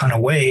lost a ton of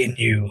weight and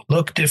you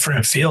look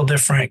different, feel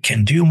different,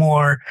 can do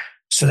more.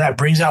 So that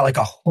brings out like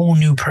a whole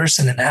new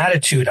person and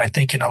attitude, I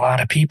think, in a lot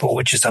of people,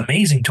 which is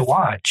amazing to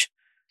watch.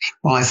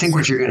 Well, I think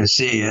what you're going to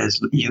see is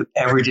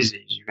every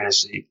disease, you're going to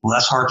see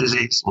less heart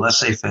disease,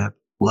 less AFib,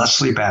 less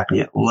sleep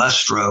apnea, less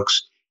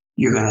strokes.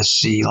 You're going to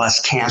see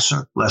less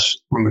cancer, less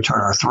rheumatoid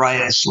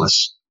arthritis,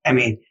 it's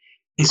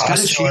going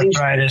to change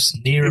arthritis,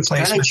 knee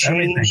replacements,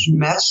 everything.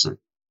 Medicine.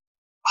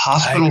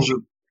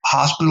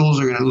 Hospitals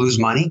are going to lose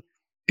money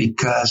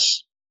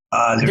because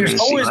there's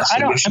always,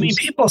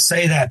 people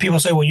say that. People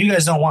say, well, you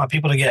guys don't want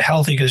people to get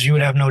healthy because you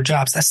would have no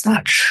jobs. That's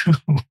not true.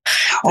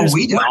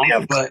 We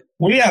don't, but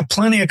we have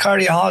plenty of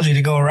cardiology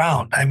to go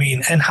around.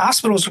 And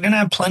hospitals are going to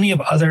have plenty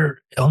of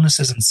other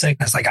illnesses and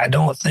sickness. Like, I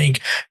don't think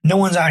no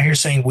one's out here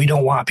saying we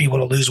don't want people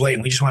to lose weight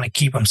and we just want to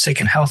keep them sick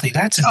and healthy.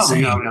 That's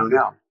insane.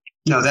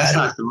 No, that's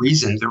not the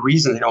reason. The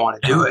reason they don't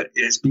want to do it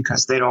is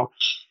because they don't.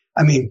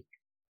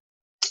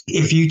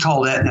 If you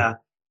told Aetna,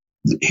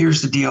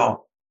 here's the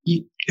deal.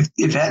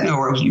 If Aetna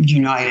or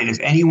United, if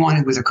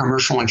anyone with a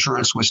commercial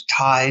insurance was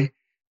tied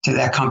to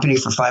that company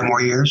for 5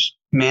 more years,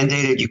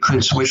 mandated you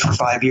couldn't switch for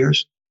 5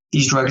 years,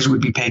 these drugs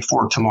would be paid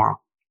for tomorrow.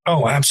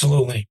 Oh,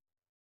 absolutely.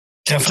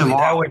 Definitely.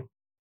 Tomorrow.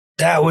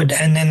 That would,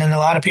 and then a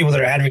lot of people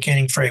that are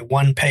advocating for a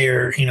one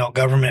payer,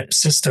 government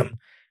system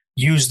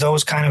use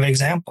those kind of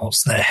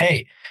examples that,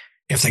 hey,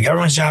 if the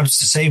government's job is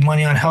to save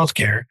money on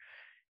healthcare,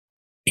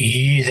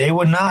 they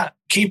would not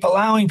keep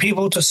allowing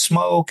people to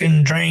smoke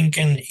and drink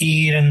and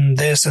eat and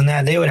this and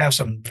that. They would have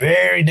some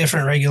very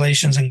different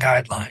regulations and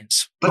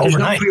guidelines. But there's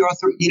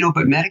no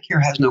but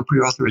Medicare has no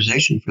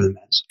pre-authorization for the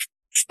meds.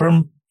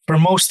 For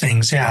most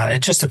things, yeah,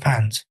 it just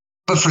depends.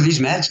 But for these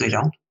meds, they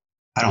don't.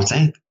 I don't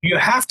think you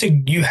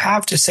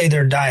have to say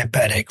they're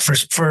diabetic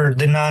for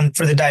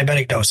the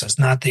diabetic doses,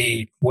 not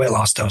the weight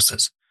loss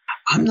doses.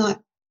 I'm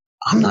not.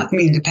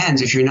 It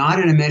depends. If you're not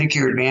in a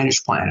Medicare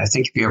Advantage plan, I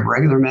think if you have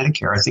regular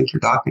Medicare, I think your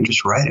doc can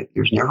just write it.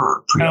 There's never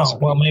a pre. Oh,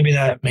 well, maybe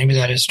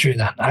that is true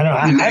then. I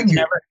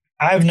don't.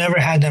 I've never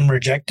had them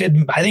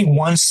rejected. I think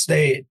once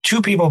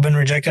 2 people have been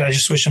rejected. I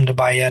just switched them to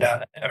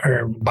Byetta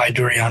or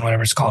Bydurion,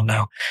 whatever it's called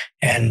now,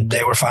 and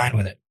they were fine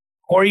with it.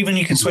 Or even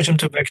you can switch them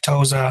to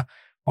Victoza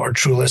or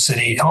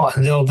Trulicity. Oh,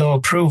 they'll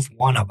approve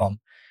one of them.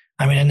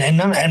 And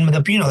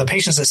the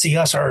patients that see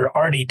us are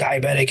already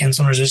diabetic,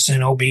 insulin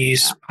resistant,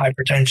 obese,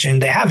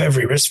 hypertension. They have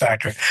every risk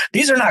factor.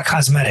 These are not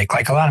cosmetic.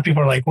 Like a lot of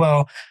people are like,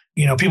 well,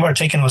 people are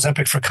taking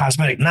Ozempic for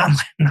cosmetic. Not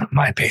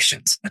my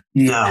patients.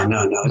 No.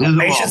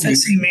 Patients that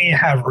see me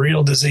have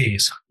real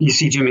disease. You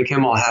see, Jimmy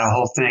Kimmel had a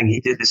whole thing. He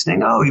did this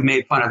thing. Oh, he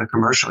made fun of the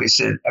commercial. He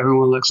said,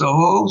 everyone looks,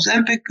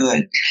 Ozempic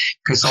good.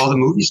 Because all the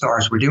movie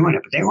stars were doing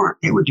it, but they weren't.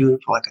 They were doing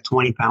it for like a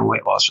 20-pound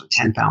weight loss or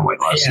 10-pound weight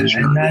loss. Yeah,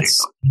 and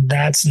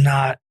that's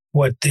not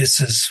what this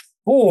is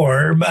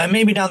for. But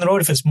maybe down the road,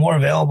 if it's more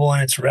available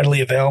and it's readily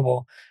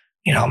available,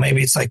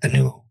 maybe it's like the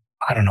new,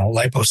 I don't know,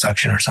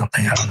 liposuction or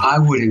something. I don't know. I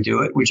wouldn't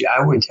do it.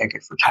 I wouldn't take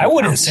it for 10 I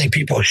wouldn't say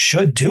people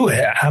should do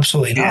it.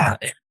 Absolutely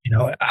not.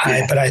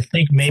 But I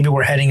think maybe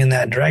we're heading in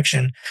that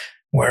direction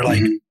where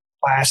like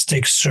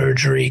plastic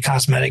surgery,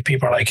 cosmetic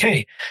people are like,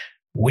 hey,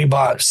 we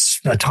bought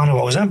a ton of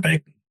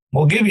Ozempic.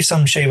 We'll give you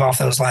some shave off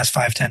those last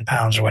 5-10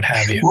 pounds or what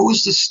have you. What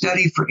was the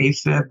study for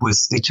AFib?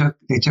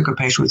 They took a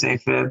patient with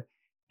AFib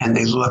and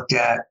they looked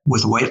at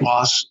with weight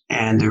loss,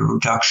 and the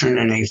reduction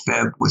in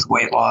AFib with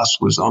weight loss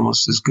was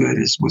almost as good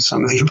as with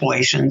some of the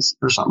ablations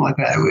or something like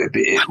that.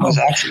 It was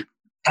actually.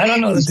 I don't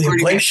know that the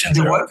ablations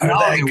are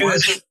that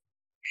good.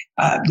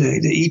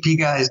 The EP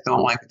guys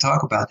don't like to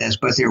talk about this,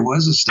 but there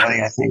was a study,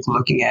 I think,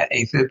 looking at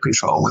AFib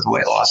control with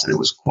weight loss, and it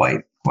was quite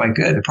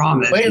good. The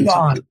problem is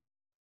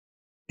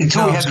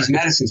until we had these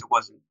medicines, it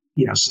wasn't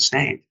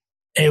sustained.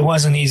 It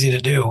wasn't easy to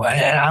do,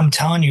 and I'm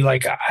telling you,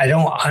 like, I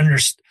don't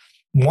understand.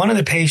 One of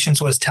the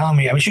patients was telling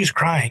me, she was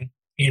crying,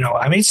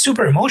 it's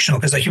super emotional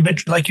because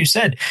like you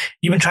said,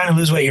 you've been trying to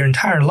lose weight your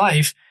entire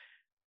life.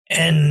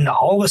 And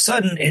all of a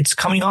sudden it's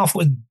coming off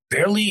with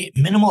barely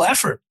minimal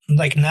effort.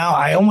 Like now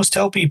I almost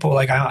tell people,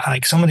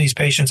 like some of these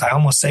patients, I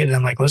almost say to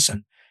them, like,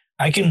 listen,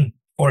 I can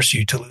force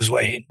you to lose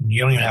weight.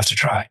 You don't even have to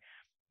try.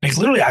 Like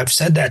literally I've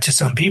said that to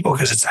some people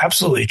because it's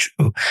absolutely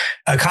true.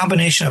 A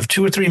combination of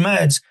 2 or 3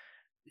 meds,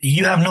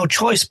 you have no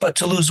choice but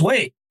to lose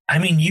weight.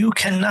 You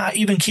cannot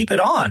even keep it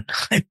on.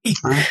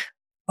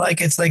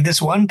 It's like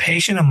this one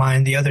patient of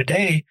mine the other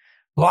day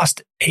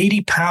lost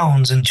 80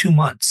 pounds in 2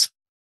 months.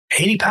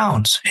 80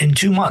 pounds in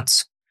 2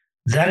 months.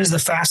 That is the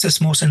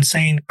fastest, most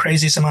insane,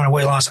 craziest amount of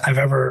weight loss I've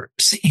ever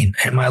seen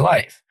in my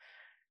life.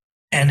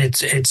 And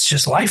it's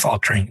just life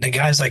altering. The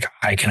guy's like,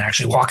 I can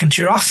actually walk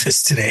into your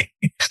office today,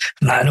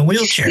 not in a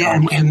wheelchair. Yeah,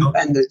 and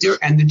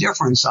the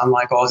difference,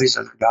 unlike all these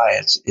other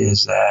diets,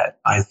 is that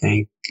I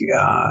think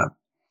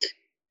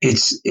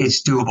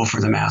it's doable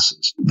for the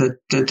masses.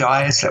 The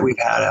diets that we've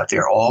had out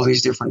there, all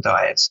these different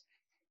diets,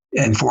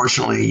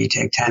 unfortunately, you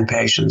take 10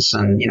 patients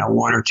and,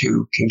 one or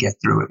two can get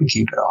through it and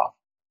keep it off.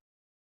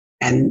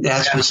 And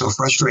that's what's so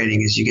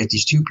frustrating is you get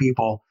these two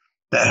people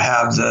that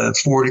have the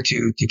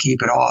fortitude to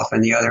keep it off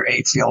and the other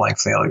 8 feel like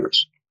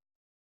failures.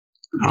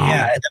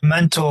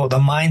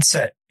 The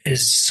mindset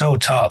is so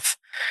tough.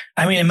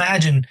 I mean,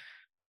 imagine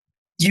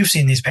you've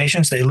seen these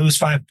patients, they lose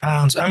 5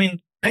 pounds. I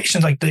mean,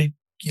 patients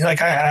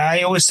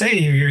I always say,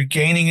 you're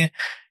gaining it.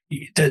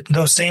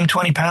 Those same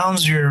 20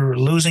 pounds you're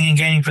losing and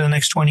gaining for the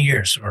next 20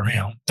 years or,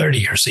 30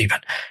 years even.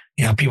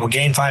 People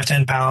gain 5,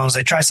 10 pounds.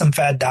 They try some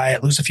fad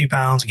diet, lose a few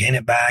pounds, gain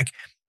it back.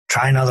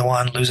 Try another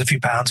one, lose a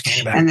few pounds, gain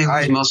it back. And they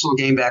lose muscle,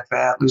 gain back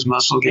fat, lose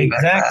muscle, gain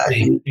back fat.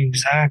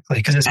 Exactly.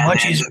 Because it's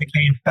much easier to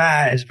gain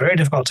fat. It's very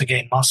difficult to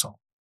gain muscle.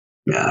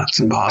 Yeah, it's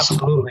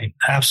impossible.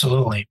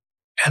 Absolutely.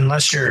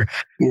 Unless you're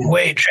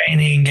weight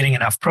training, getting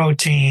enough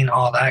protein,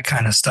 all that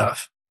kind of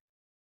stuff.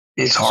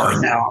 It's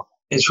hard now.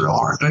 It's real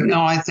hard. But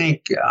no, I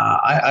think,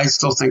 I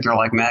still think they're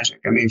like magic.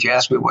 I mean, if you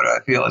ask me what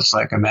I feel, it's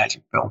like a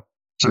magic pill.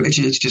 So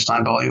it's just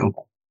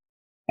unbelievable.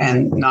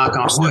 And knock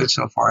on wood,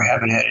 so far, I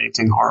haven't had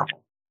anything horrible.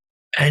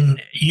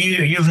 And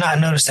you've not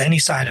noticed any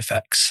side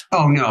effects?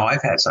 Oh, no,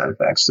 I've had side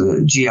effects,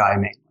 the GI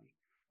mainly.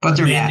 But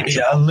they're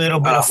manageable. A little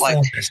bit of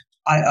fullness.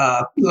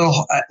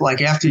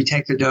 Like after you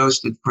take the dose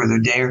for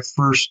the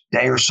first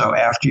day or so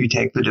after you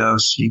take the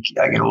dose, I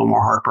get a little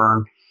more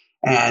heartburn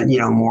and,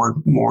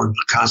 more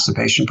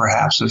constipation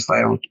perhaps if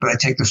I don't, but I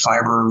take the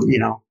fiber,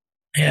 and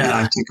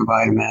I take a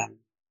vitamin.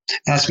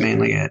 That's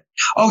mainly it.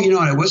 Oh, you know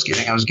what I was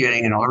getting? I was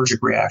getting an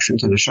allergic reaction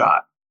to the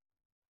shot.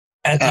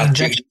 At the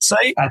injection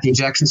site? At the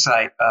injection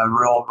site,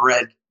 real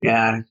red.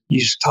 Yeah,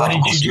 use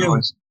topical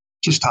steroids.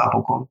 Just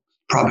topical.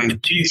 Probably.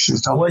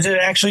 Was it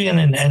actually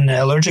an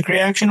allergic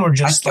reaction or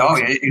just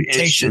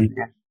irritation?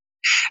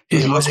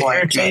 It looked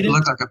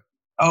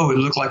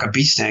like a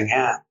bee sting.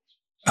 Yeah.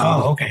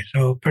 Oh, okay.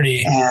 So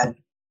pretty. And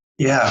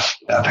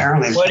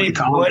apparently.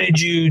 What did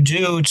you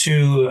do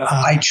to?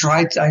 I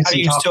tried. How do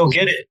you still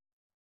get it?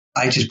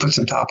 I just put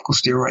some topical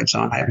steroids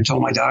on. I haven't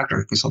told my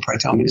doctor because he'll probably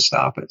tell me to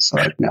stop it. So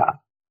I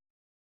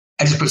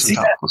just put some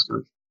topical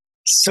steroids.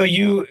 So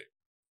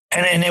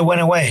and it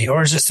went away,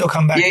 or does it still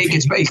come back? Yeah,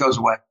 it goes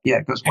away. Yeah,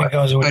 it goes away.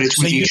 But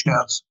it's with each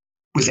dose.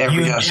 With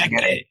every dose,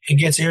 it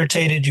gets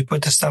irritated. You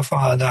put the stuff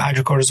on the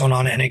hydrocortisone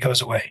on it, and it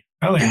goes away.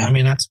 Oh yeah, I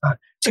mean it's not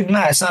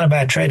a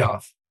bad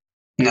trade-off.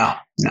 No.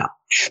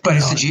 But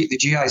it's the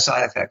GI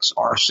side effects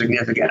are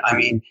significant. I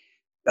mean,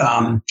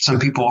 some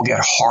people will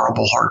get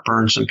horrible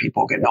heartburn. Some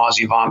people get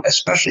nausea, vomit,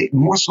 especially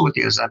more so with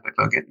the Ozempic.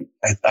 They'll get,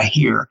 I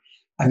hear.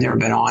 I've never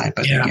been on it,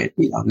 but they get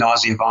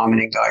nausea,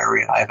 vomiting,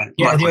 diarrhea. I haven't.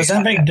 Yeah, the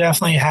Ozempic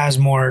definitely has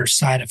more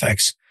side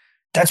effects.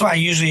 That's why I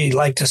usually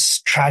like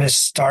to try to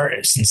start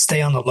and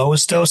stay on the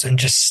lowest dose and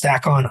just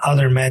stack on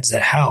other meds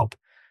that help.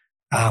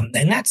 And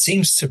that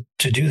seems to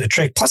do the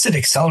trick. Plus, it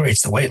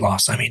accelerates the weight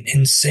loss. I mean,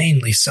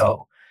 insanely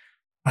so.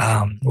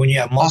 When you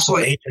have multiple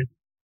agents.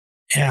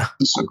 Yeah.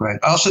 That's so great.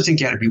 I also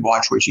think you got to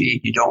watch what you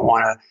eat. You don't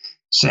want to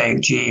say,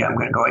 gee, I'm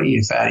going to go and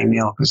eat a fatty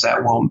meal because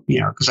that won't,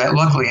 because I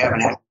luckily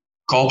haven't had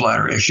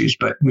gallbladder issues,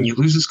 but when you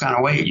lose this kind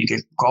of weight, you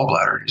get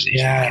gallbladder disease,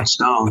 you get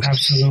stones.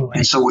 Absolutely.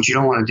 And so what you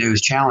don't want to do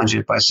is challenge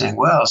it by saying,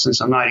 well, since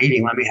I'm not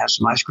eating, let me have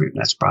some ice cream.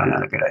 That's probably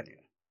not a good idea.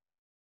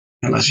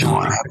 Unless you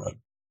want to have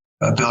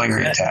a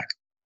biliary attack.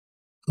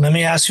 Let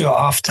me ask you an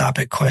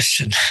off-topic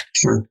question.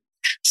 Sure.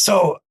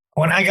 So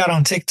when I got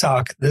on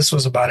TikTok, this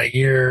was about a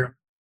year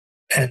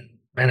and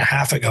a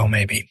half ago,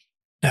 maybe,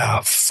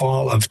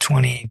 fall of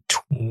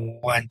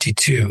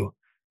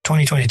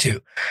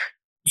 2022.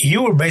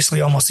 You were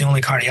basically almost the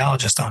only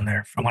cardiologist on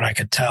there, from what I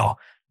could tell.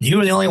 You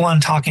were the only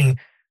one talking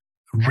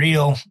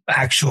real,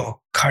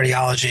 actual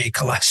cardiology,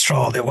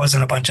 cholesterol. There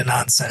wasn't a bunch of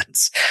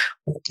nonsense.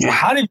 Yeah.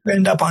 How did you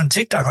end up on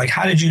TikTok? Like,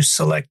 how did you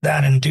select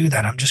that and do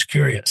that? I'm just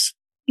curious.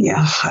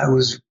 Yeah, I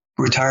was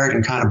retired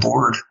and kind of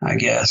bored, I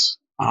guess.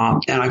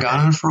 And I got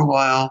on for a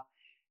while,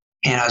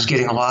 and I was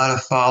getting a lot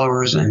of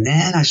followers. And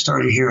then I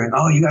started hearing,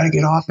 oh, you got to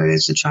get off it.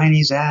 It's a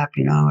Chinese app.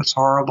 It's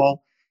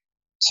horrible.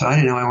 So I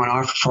didn't know. I went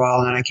off for a while,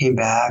 and then I came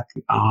back.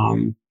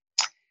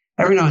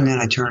 Every now and then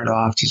I turn it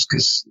off just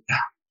because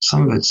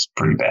some of it's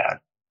pretty bad.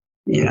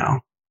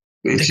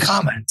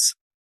 Comments.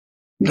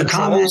 The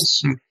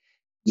comments,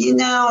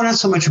 not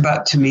so much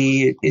about, to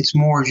me, it's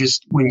more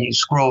just when you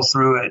scroll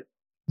through it,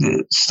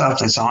 the stuff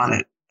that's on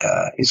it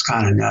is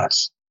kind of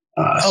nuts.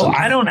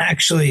 I don't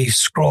actually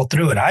scroll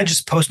through it. I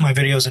just post my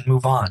videos and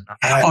move on.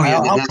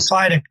 I'll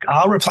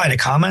reply to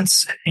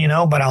comments,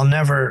 but I'll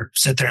never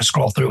sit there and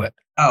scroll through it.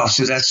 Oh,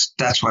 so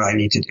that's what I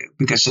need to do,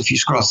 because if you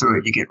scroll through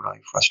it, you get really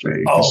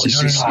frustrated. You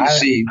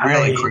see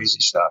really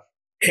crazy stuff.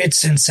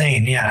 It's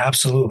insane. Yeah,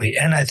 absolutely.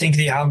 And I think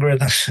the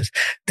algorithm,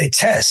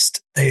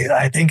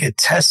 I think it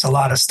tests a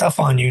lot of stuff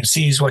on you and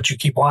sees what you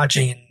keep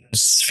watching and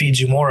feeds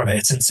you more of it.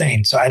 It's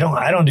insane. So I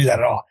don't do that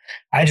at all.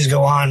 I just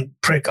go on,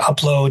 prick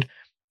upload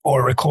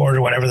or record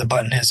or whatever the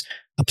button is,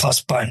 the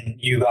plus button.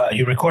 You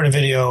record a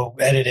video,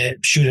 edit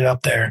it, shoot it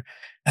up there.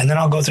 And then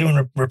I'll go through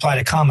and reply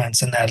to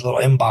comments in that little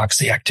inbox,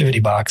 the activity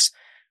box.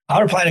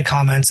 I'll reply to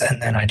comments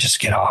and then I just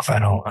get off. I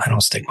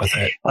don't stick with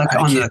it. Like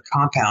on the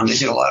compound, they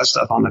did a lot of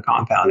stuff on the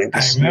compound.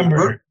 I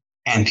remember.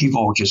 And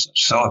people were just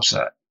so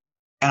upset.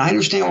 And I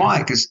understand why,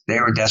 because they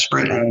were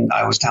desperate, and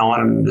I was telling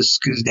them this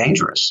is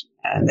dangerous,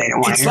 and they didn't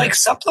want to hear it. It's like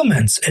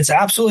supplements. It's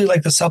absolutely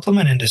like the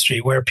supplement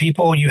industry, where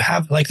you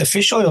have like the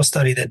fish oil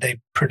study that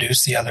they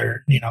produced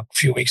a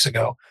few weeks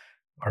ago,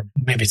 or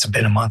maybe it's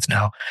been a month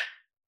now.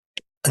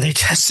 They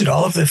tested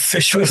all of the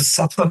fish oil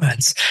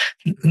supplements.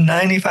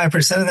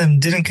 95% of them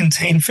didn't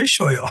contain fish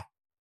oil.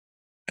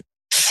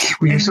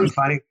 We have something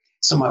funny.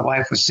 So my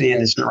wife was seeing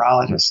this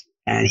neurologist,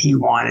 and he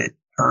wanted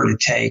her to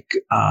take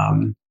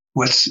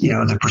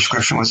the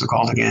prescription, what's it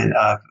called again?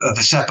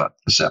 Vascepa.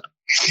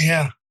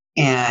 Yeah.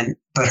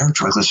 But her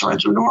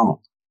triglycerides are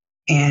normal.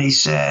 And he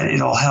said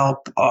it'll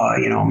help,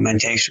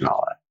 mentation,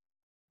 all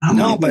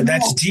that. But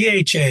that's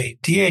DHA.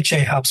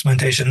 DHA helps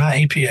mentation, not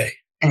EPA.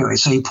 Anyway,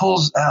 so he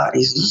pulls out,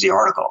 he says, this is the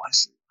article. I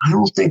said, I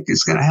don't think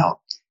it's going to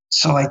help.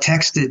 So I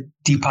texted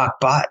Deepak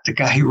Bhatt, the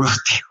guy who wrote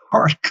the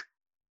article.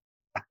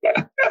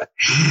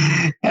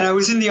 And I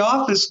was in the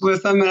office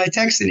with him, and I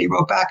texted, he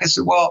wrote back. I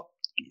said, well,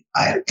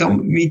 I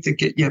don't mean to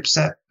get you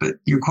upset, but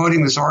you're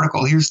quoting this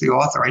article. Here's the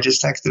author. I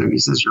just texted him. He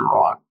says, you're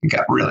wrong. He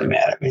got really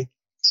mad at me.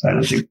 So I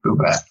don't think go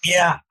back.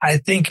 Yeah, I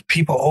think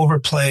people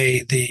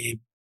overplay the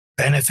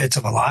benefits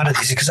of a lot of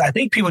these because I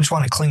think people just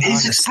want to cling on.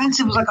 It's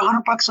expensive. It's like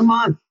 $100 a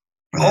month.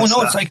 Oh,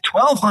 no, it's like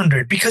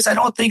 $1,200 because I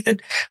don't think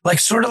that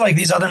sort of like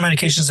these other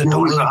medications that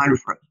don't really.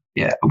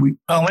 Yeah.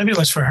 Maybe it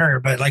was for her,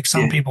 but like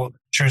some people,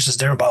 insurance is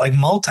there about like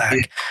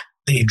Multac,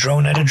 the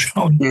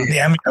dronedrone, the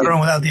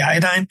amiodarone without the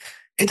iodine.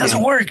 It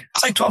doesn't work.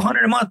 It's like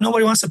 $1,200 a month.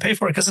 Nobody wants to pay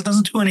for it because it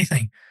doesn't do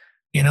anything.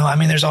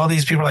 There's all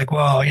these people like,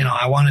 well,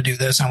 I want to do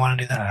this. I want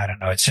to do that. I don't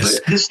know. It's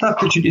just. But this stuff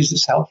that you use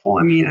is helpful.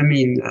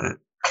 The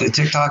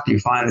TikTok, do you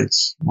find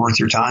it's worth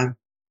your time?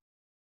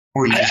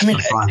 Or you just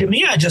to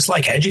me, I just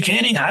like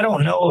educating. I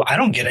don't know. I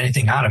don't get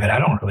anything out of it. I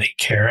don't really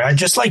care. I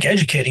just like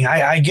educating.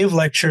 I give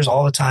lectures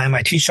all the time.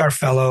 I teach our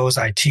fellows.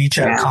 I teach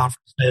at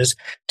conferences.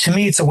 To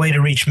me, it's a way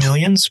to reach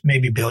millions,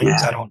 maybe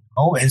billions. I don't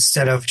know.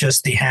 Instead of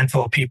just the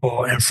handful of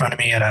people in front of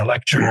me at a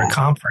lecture or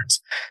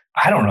conference,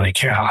 I don't really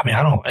care. I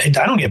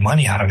don't get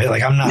money out of it.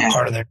 Like I'm not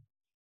part of their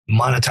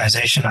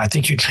monetization. I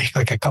think you'd make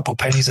like a couple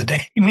pennies a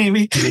day,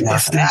 maybe. They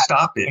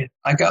stopped it.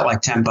 I got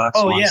like $10.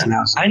 Oh yeah,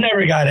 I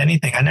never got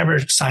anything. I never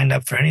signed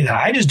up for any of that.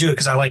 I just do it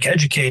because I like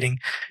educating,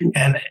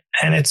 and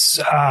it's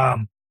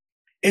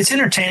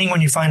entertaining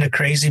when you find a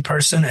crazy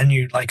person and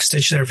you like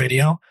stitch their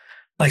video.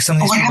 Like some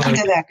of these. What happened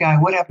to that guy?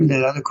 What happened to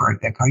that other car?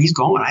 That car? He's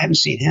gone. I haven't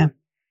seen him.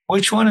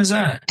 Which one is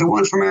that? The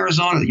one from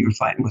Arizona that you were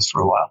fighting with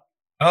for a while.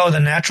 Oh, the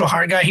natural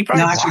heart guy. He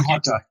probably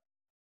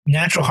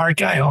Natural heart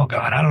guy. Oh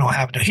God, I don't know what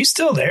happened to him. He's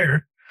still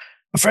there.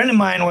 A friend of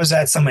mine was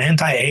at some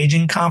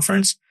anti-aging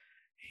conference.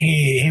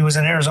 He was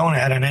in Arizona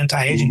at an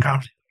anti-aging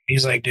conference.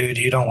 He's like, dude,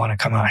 you don't want to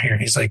come out here.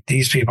 He's like,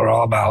 these people are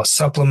all about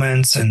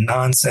supplements and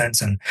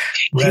nonsense and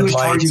red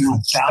lights. He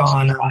was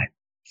charging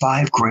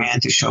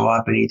 $5,000 to show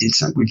up, and he did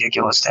some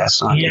ridiculous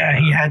tests on. Yeah,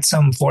 he had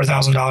some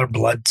 $4,000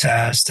 blood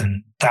test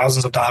and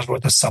thousands of dollars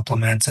worth of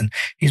supplements. And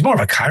he's more of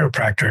a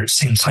chiropractor, it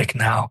seems like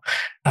now.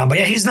 But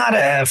yeah, he's not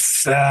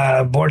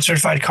a board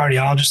certified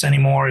cardiologist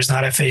anymore. He's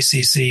not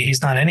FACC.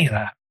 He's not any of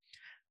that.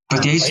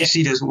 But the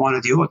ACC doesn't want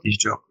to deal with these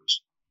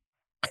jokers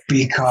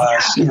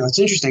because, it's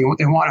interesting.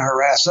 They want to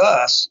harass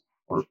us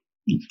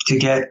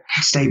to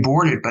stay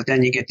boarded. But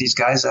then you get these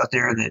guys out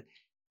there that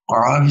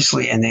are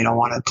obviously, and they don't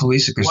want to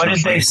police it. What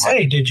did they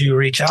say? Did you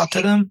reach out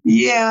to them?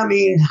 Yeah,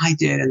 I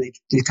did. And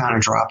they kind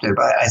of dropped it.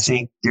 But I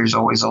think there's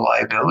always a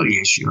liability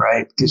issue,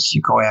 right? Because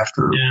you go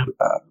after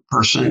a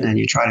person and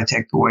you try to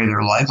take away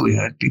their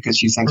livelihood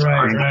because you think they're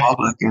hurting the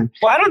public. And,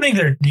 I don't think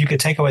you could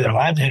take away their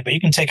livelihood, but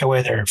you can take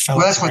away their fellow.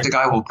 Well, that's what the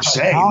guy will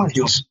say. But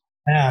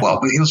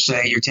he'll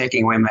say you're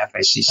taking away my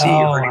FACC.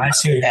 Oh, I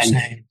see what you're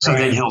saying. So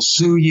then he'll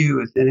sue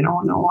you. And no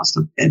one wants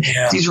to. And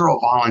these are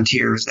all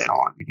volunteers. They don't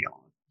want to be dealing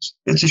with.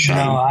 It's a shame.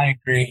 No, I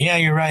agree. Yeah,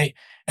 you're right.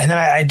 And then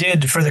I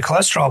did for the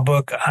cholesterol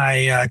book.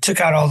 I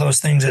took out all those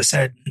things that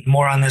said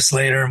more on this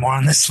later, more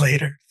on this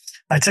later.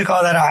 I took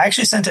all that out. I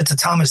actually sent it to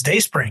Thomas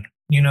Dayspring,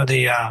 the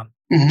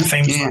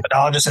famous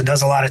lipidologist that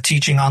does a lot of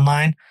teaching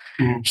online.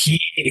 Mm-hmm.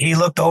 He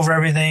looked over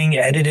everything,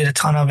 edited a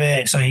ton of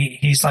it. So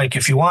he's like,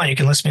 if you want, you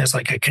can list me as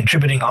like a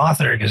contributing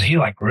author because he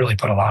like really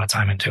put a lot of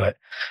time into it.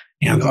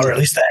 Or at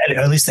least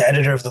the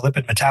editor of the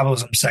lipid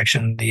metabolism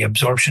section, the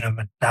absorption of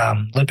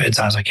lipids.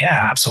 I was like,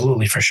 yeah,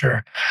 absolutely, for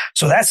sure.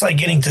 So that's like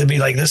getting to be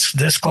like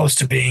this close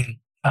to being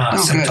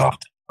sent off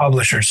to the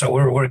publisher. So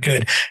we're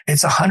good.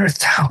 It's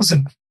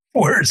 100,000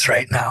 words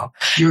right now.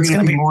 You're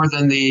going to be more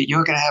than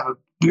you're going to have a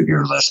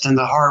bigger list than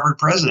the Harvard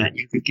president.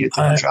 You could get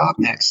the job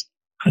next.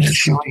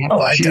 She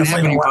didn't have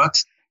any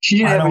books. She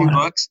didn't have any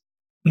books.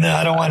 No,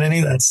 I don't want any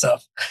of that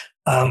stuff.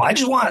 I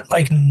just want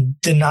like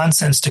the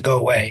nonsense to go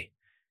away.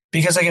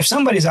 Because like if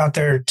somebody's out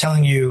there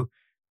telling you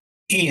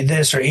eat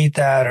this or eat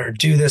that or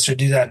do this or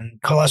do that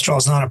and cholesterol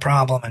is not a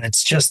problem and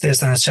it's just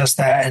this and it's just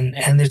that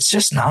and it's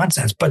just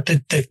nonsense. But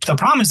the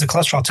problem is the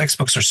cholesterol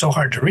textbooks are so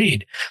hard to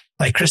read,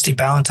 like Christy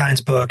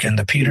Ballantyne's book and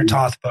the Peter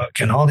Toth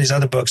book and all these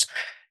other books.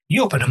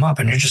 you open them up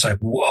and you're just like,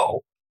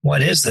 whoa,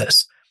 what is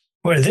this?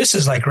 Where this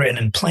is like written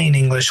in plain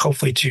English,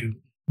 hopefully to,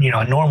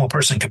 a normal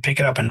person could pick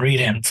it up and read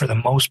it and for the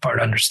most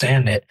part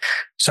understand it.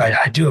 So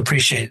I do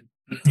appreciate,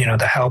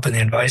 the help and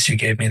the advice you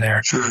gave me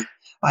there. Sure.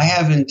 I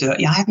haven't,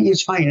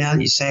 it's funny now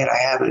that you say it, I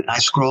haven't, I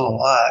scroll a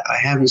lot. I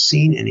haven't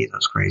seen any of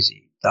those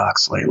crazy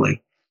docs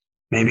lately.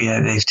 Maybe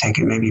they've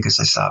taken, maybe because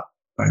I stopped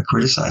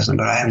criticizing them,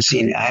 but I haven't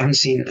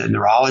seen the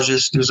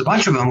neurologist. There's a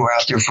bunch of them who were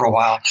out there for a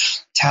while.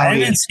 I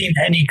haven't seen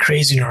any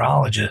crazy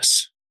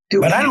neurologists,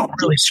 but I don't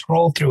really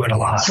scroll through it a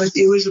lot. But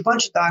it was a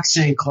bunch of docs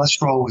saying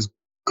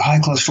high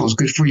cholesterol is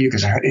good for you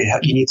because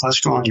you need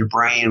cholesterol in your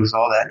brain. It was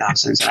all that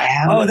nonsense. And I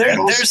haven't.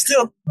 They're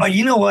still. But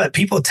you know what?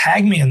 People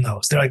tag me in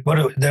those. They're like, "What?"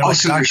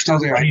 So they're still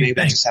there. Maybe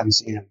I just haven't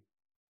seen them.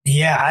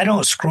 Yeah, I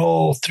don't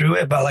scroll through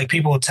it, but like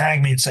people will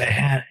tag me and say,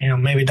 hey,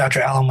 maybe Dr.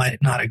 Allen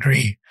might not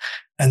agree,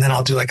 and then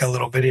I'll do like a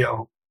little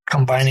video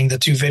combining the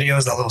two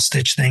videos, the little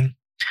stitch thing.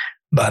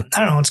 But I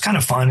don't know. It's kind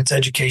of fun. It's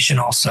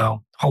educational.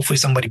 So hopefully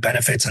somebody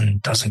benefits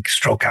and doesn't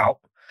stroke out.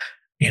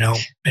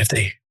 If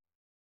they.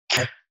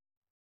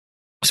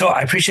 So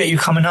I appreciate you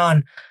coming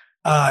on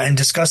and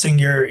discussing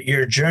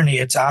your journey.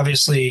 It's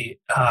obviously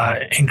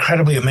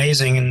incredibly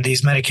amazing, and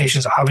these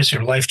medications obviously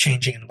are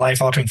life-changing and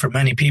life-altering for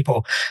many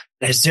people.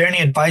 Is there any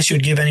advice you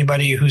would give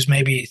anybody who's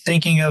maybe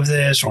thinking of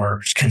this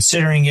or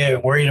considering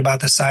it, worried about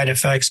the side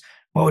effects?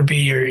 What would be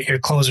your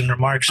closing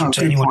remarks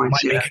to anyone who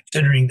might be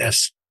considering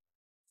this?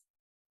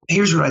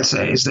 Here's what I'd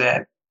say is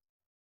that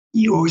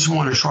you always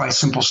want to try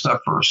simple stuff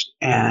first,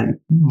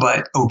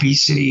 but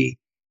obesity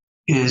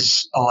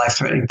is a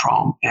life-threatening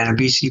problem, and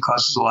obesity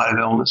causes a lot of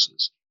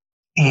illnesses.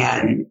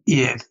 And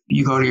if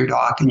you go to your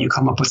doc and you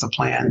come up with a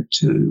plan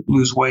to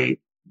lose weight,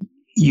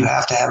 you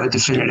have to have a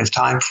definitive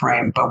time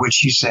frame by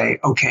which you say,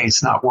 okay,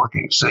 it's not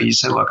working. So you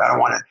say, look, I don't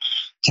want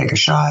to take a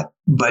shot,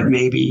 but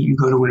maybe you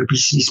go to an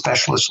obesity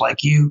specialist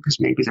like you, because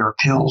maybe there are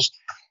pills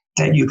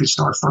that you could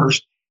start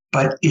first.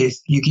 But if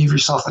you give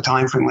yourself a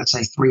time frame, let's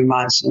say 3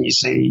 months, and you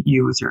say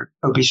you with your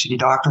obesity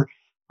doctor,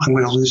 I'm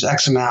going to lose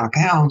X amount of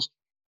pounds.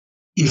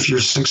 If you're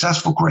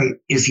successful, great.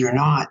 If you're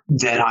not,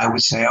 then I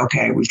would say,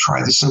 okay, we've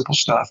tried the simple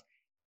stuff.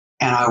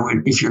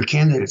 And if you're a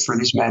candidate for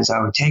these meds, I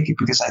would take it,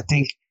 because I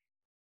think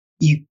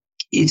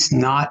it's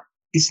not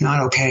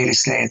okay to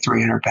stay at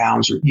 300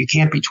 pounds. Or you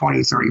can't be 20,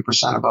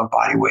 30% above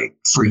body weight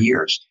for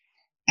years.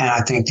 And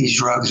I think these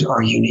drugs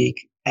are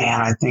unique.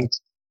 And I think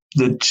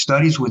the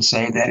studies would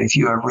say that if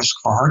you have risk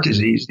for heart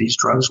disease, these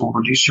drugs will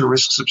reduce your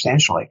risk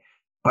substantially.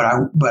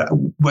 But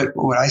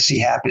what I see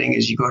happening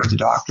is you go to the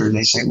doctor,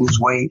 they say lose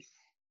weight.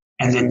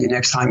 And then the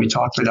next time you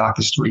talk to the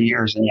doctor is 3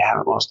 years and you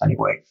haven't lost any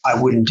weight. I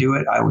wouldn't do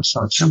it. I would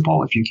start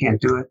simple. If you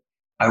can't do it,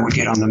 I would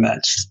get on the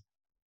meds.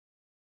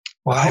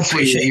 Well,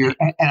 hopefully in a year,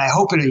 and I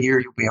hope in a year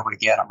you'll be able to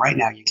get them. Right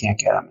now, you can't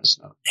get them.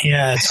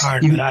 Yeah, it's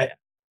hard.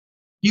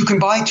 You can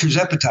buy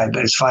tirzepatide,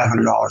 but it's $500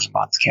 a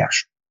month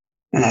cash,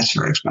 and that's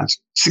very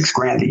expensive.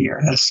 $6,000 a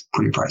year. That's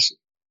pretty pricey.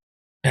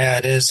 Yeah,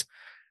 it is.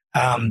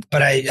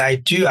 But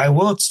I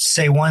will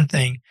say one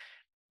thing.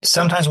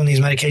 Sometimes when these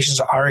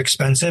medications are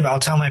expensive, I'll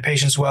tell my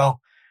patients,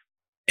 well,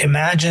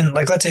 imagine,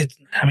 like, let's say,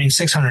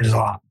 600 is a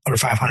lot or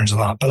 500 is a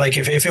lot. But like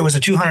if it was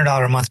a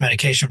 $200 a month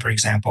medication, for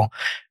example,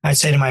 I'd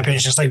say to my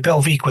patients, like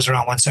Belviq was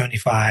around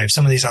 $175,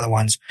 some of these other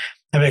ones.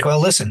 I'd be like,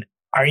 well, listen,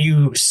 are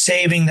you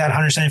saving that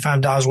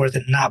 $175 worth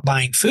and not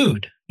buying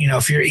food?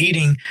 If you're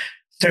eating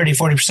 30,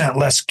 40%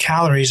 less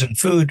calories in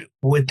food,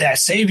 would that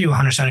save you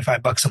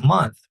 $175 a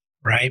month?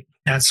 Right?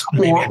 That's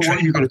maybe or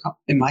you're going to.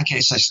 In my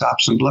case, I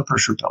stopped some blood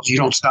pressure pills. You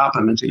don't stop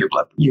them until your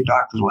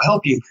doctors will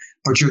help you,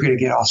 but you're going to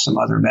get off some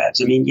other meds.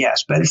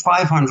 Yes, but at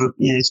 500,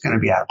 it's going to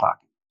be out of pocket.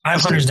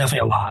 500 is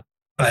definitely a lot,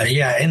 but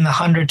yeah, in the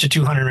 100 to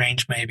 200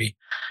 range, maybe.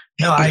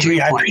 No, I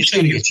agree. I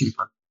appreciate you. It's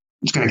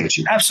going to get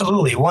cheaper.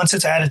 Absolutely. Once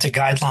it's added to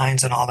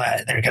guidelines and all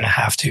that, they're going to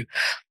have to.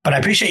 But I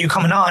appreciate you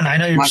coming on. I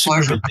know you're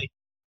super busy.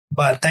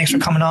 But thanks for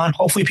coming on.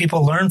 Hopefully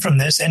people learn from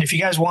this. And if you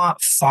guys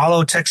want,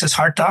 follow Texas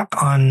Heart Doc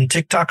on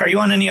TikTok. Are you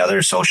on any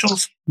other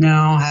socials? No,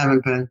 I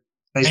haven't been.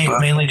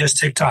 Facebook. Mainly just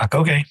TikTok.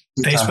 Okay.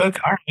 TikTok. Facebook.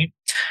 All right.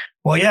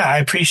 Well, yeah, I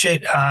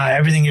appreciate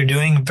everything you're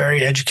doing.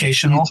 Very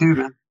educational. You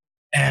too, man.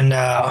 And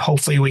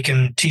hopefully we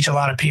can teach a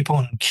lot of people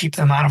and keep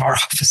them out of our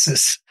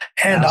offices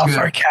and off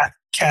our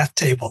cath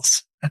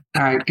tables.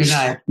 All right. Good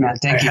night, man.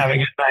 Thank you. Have a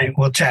good night.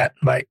 We'll chat.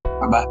 Bye.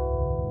 Bye-bye.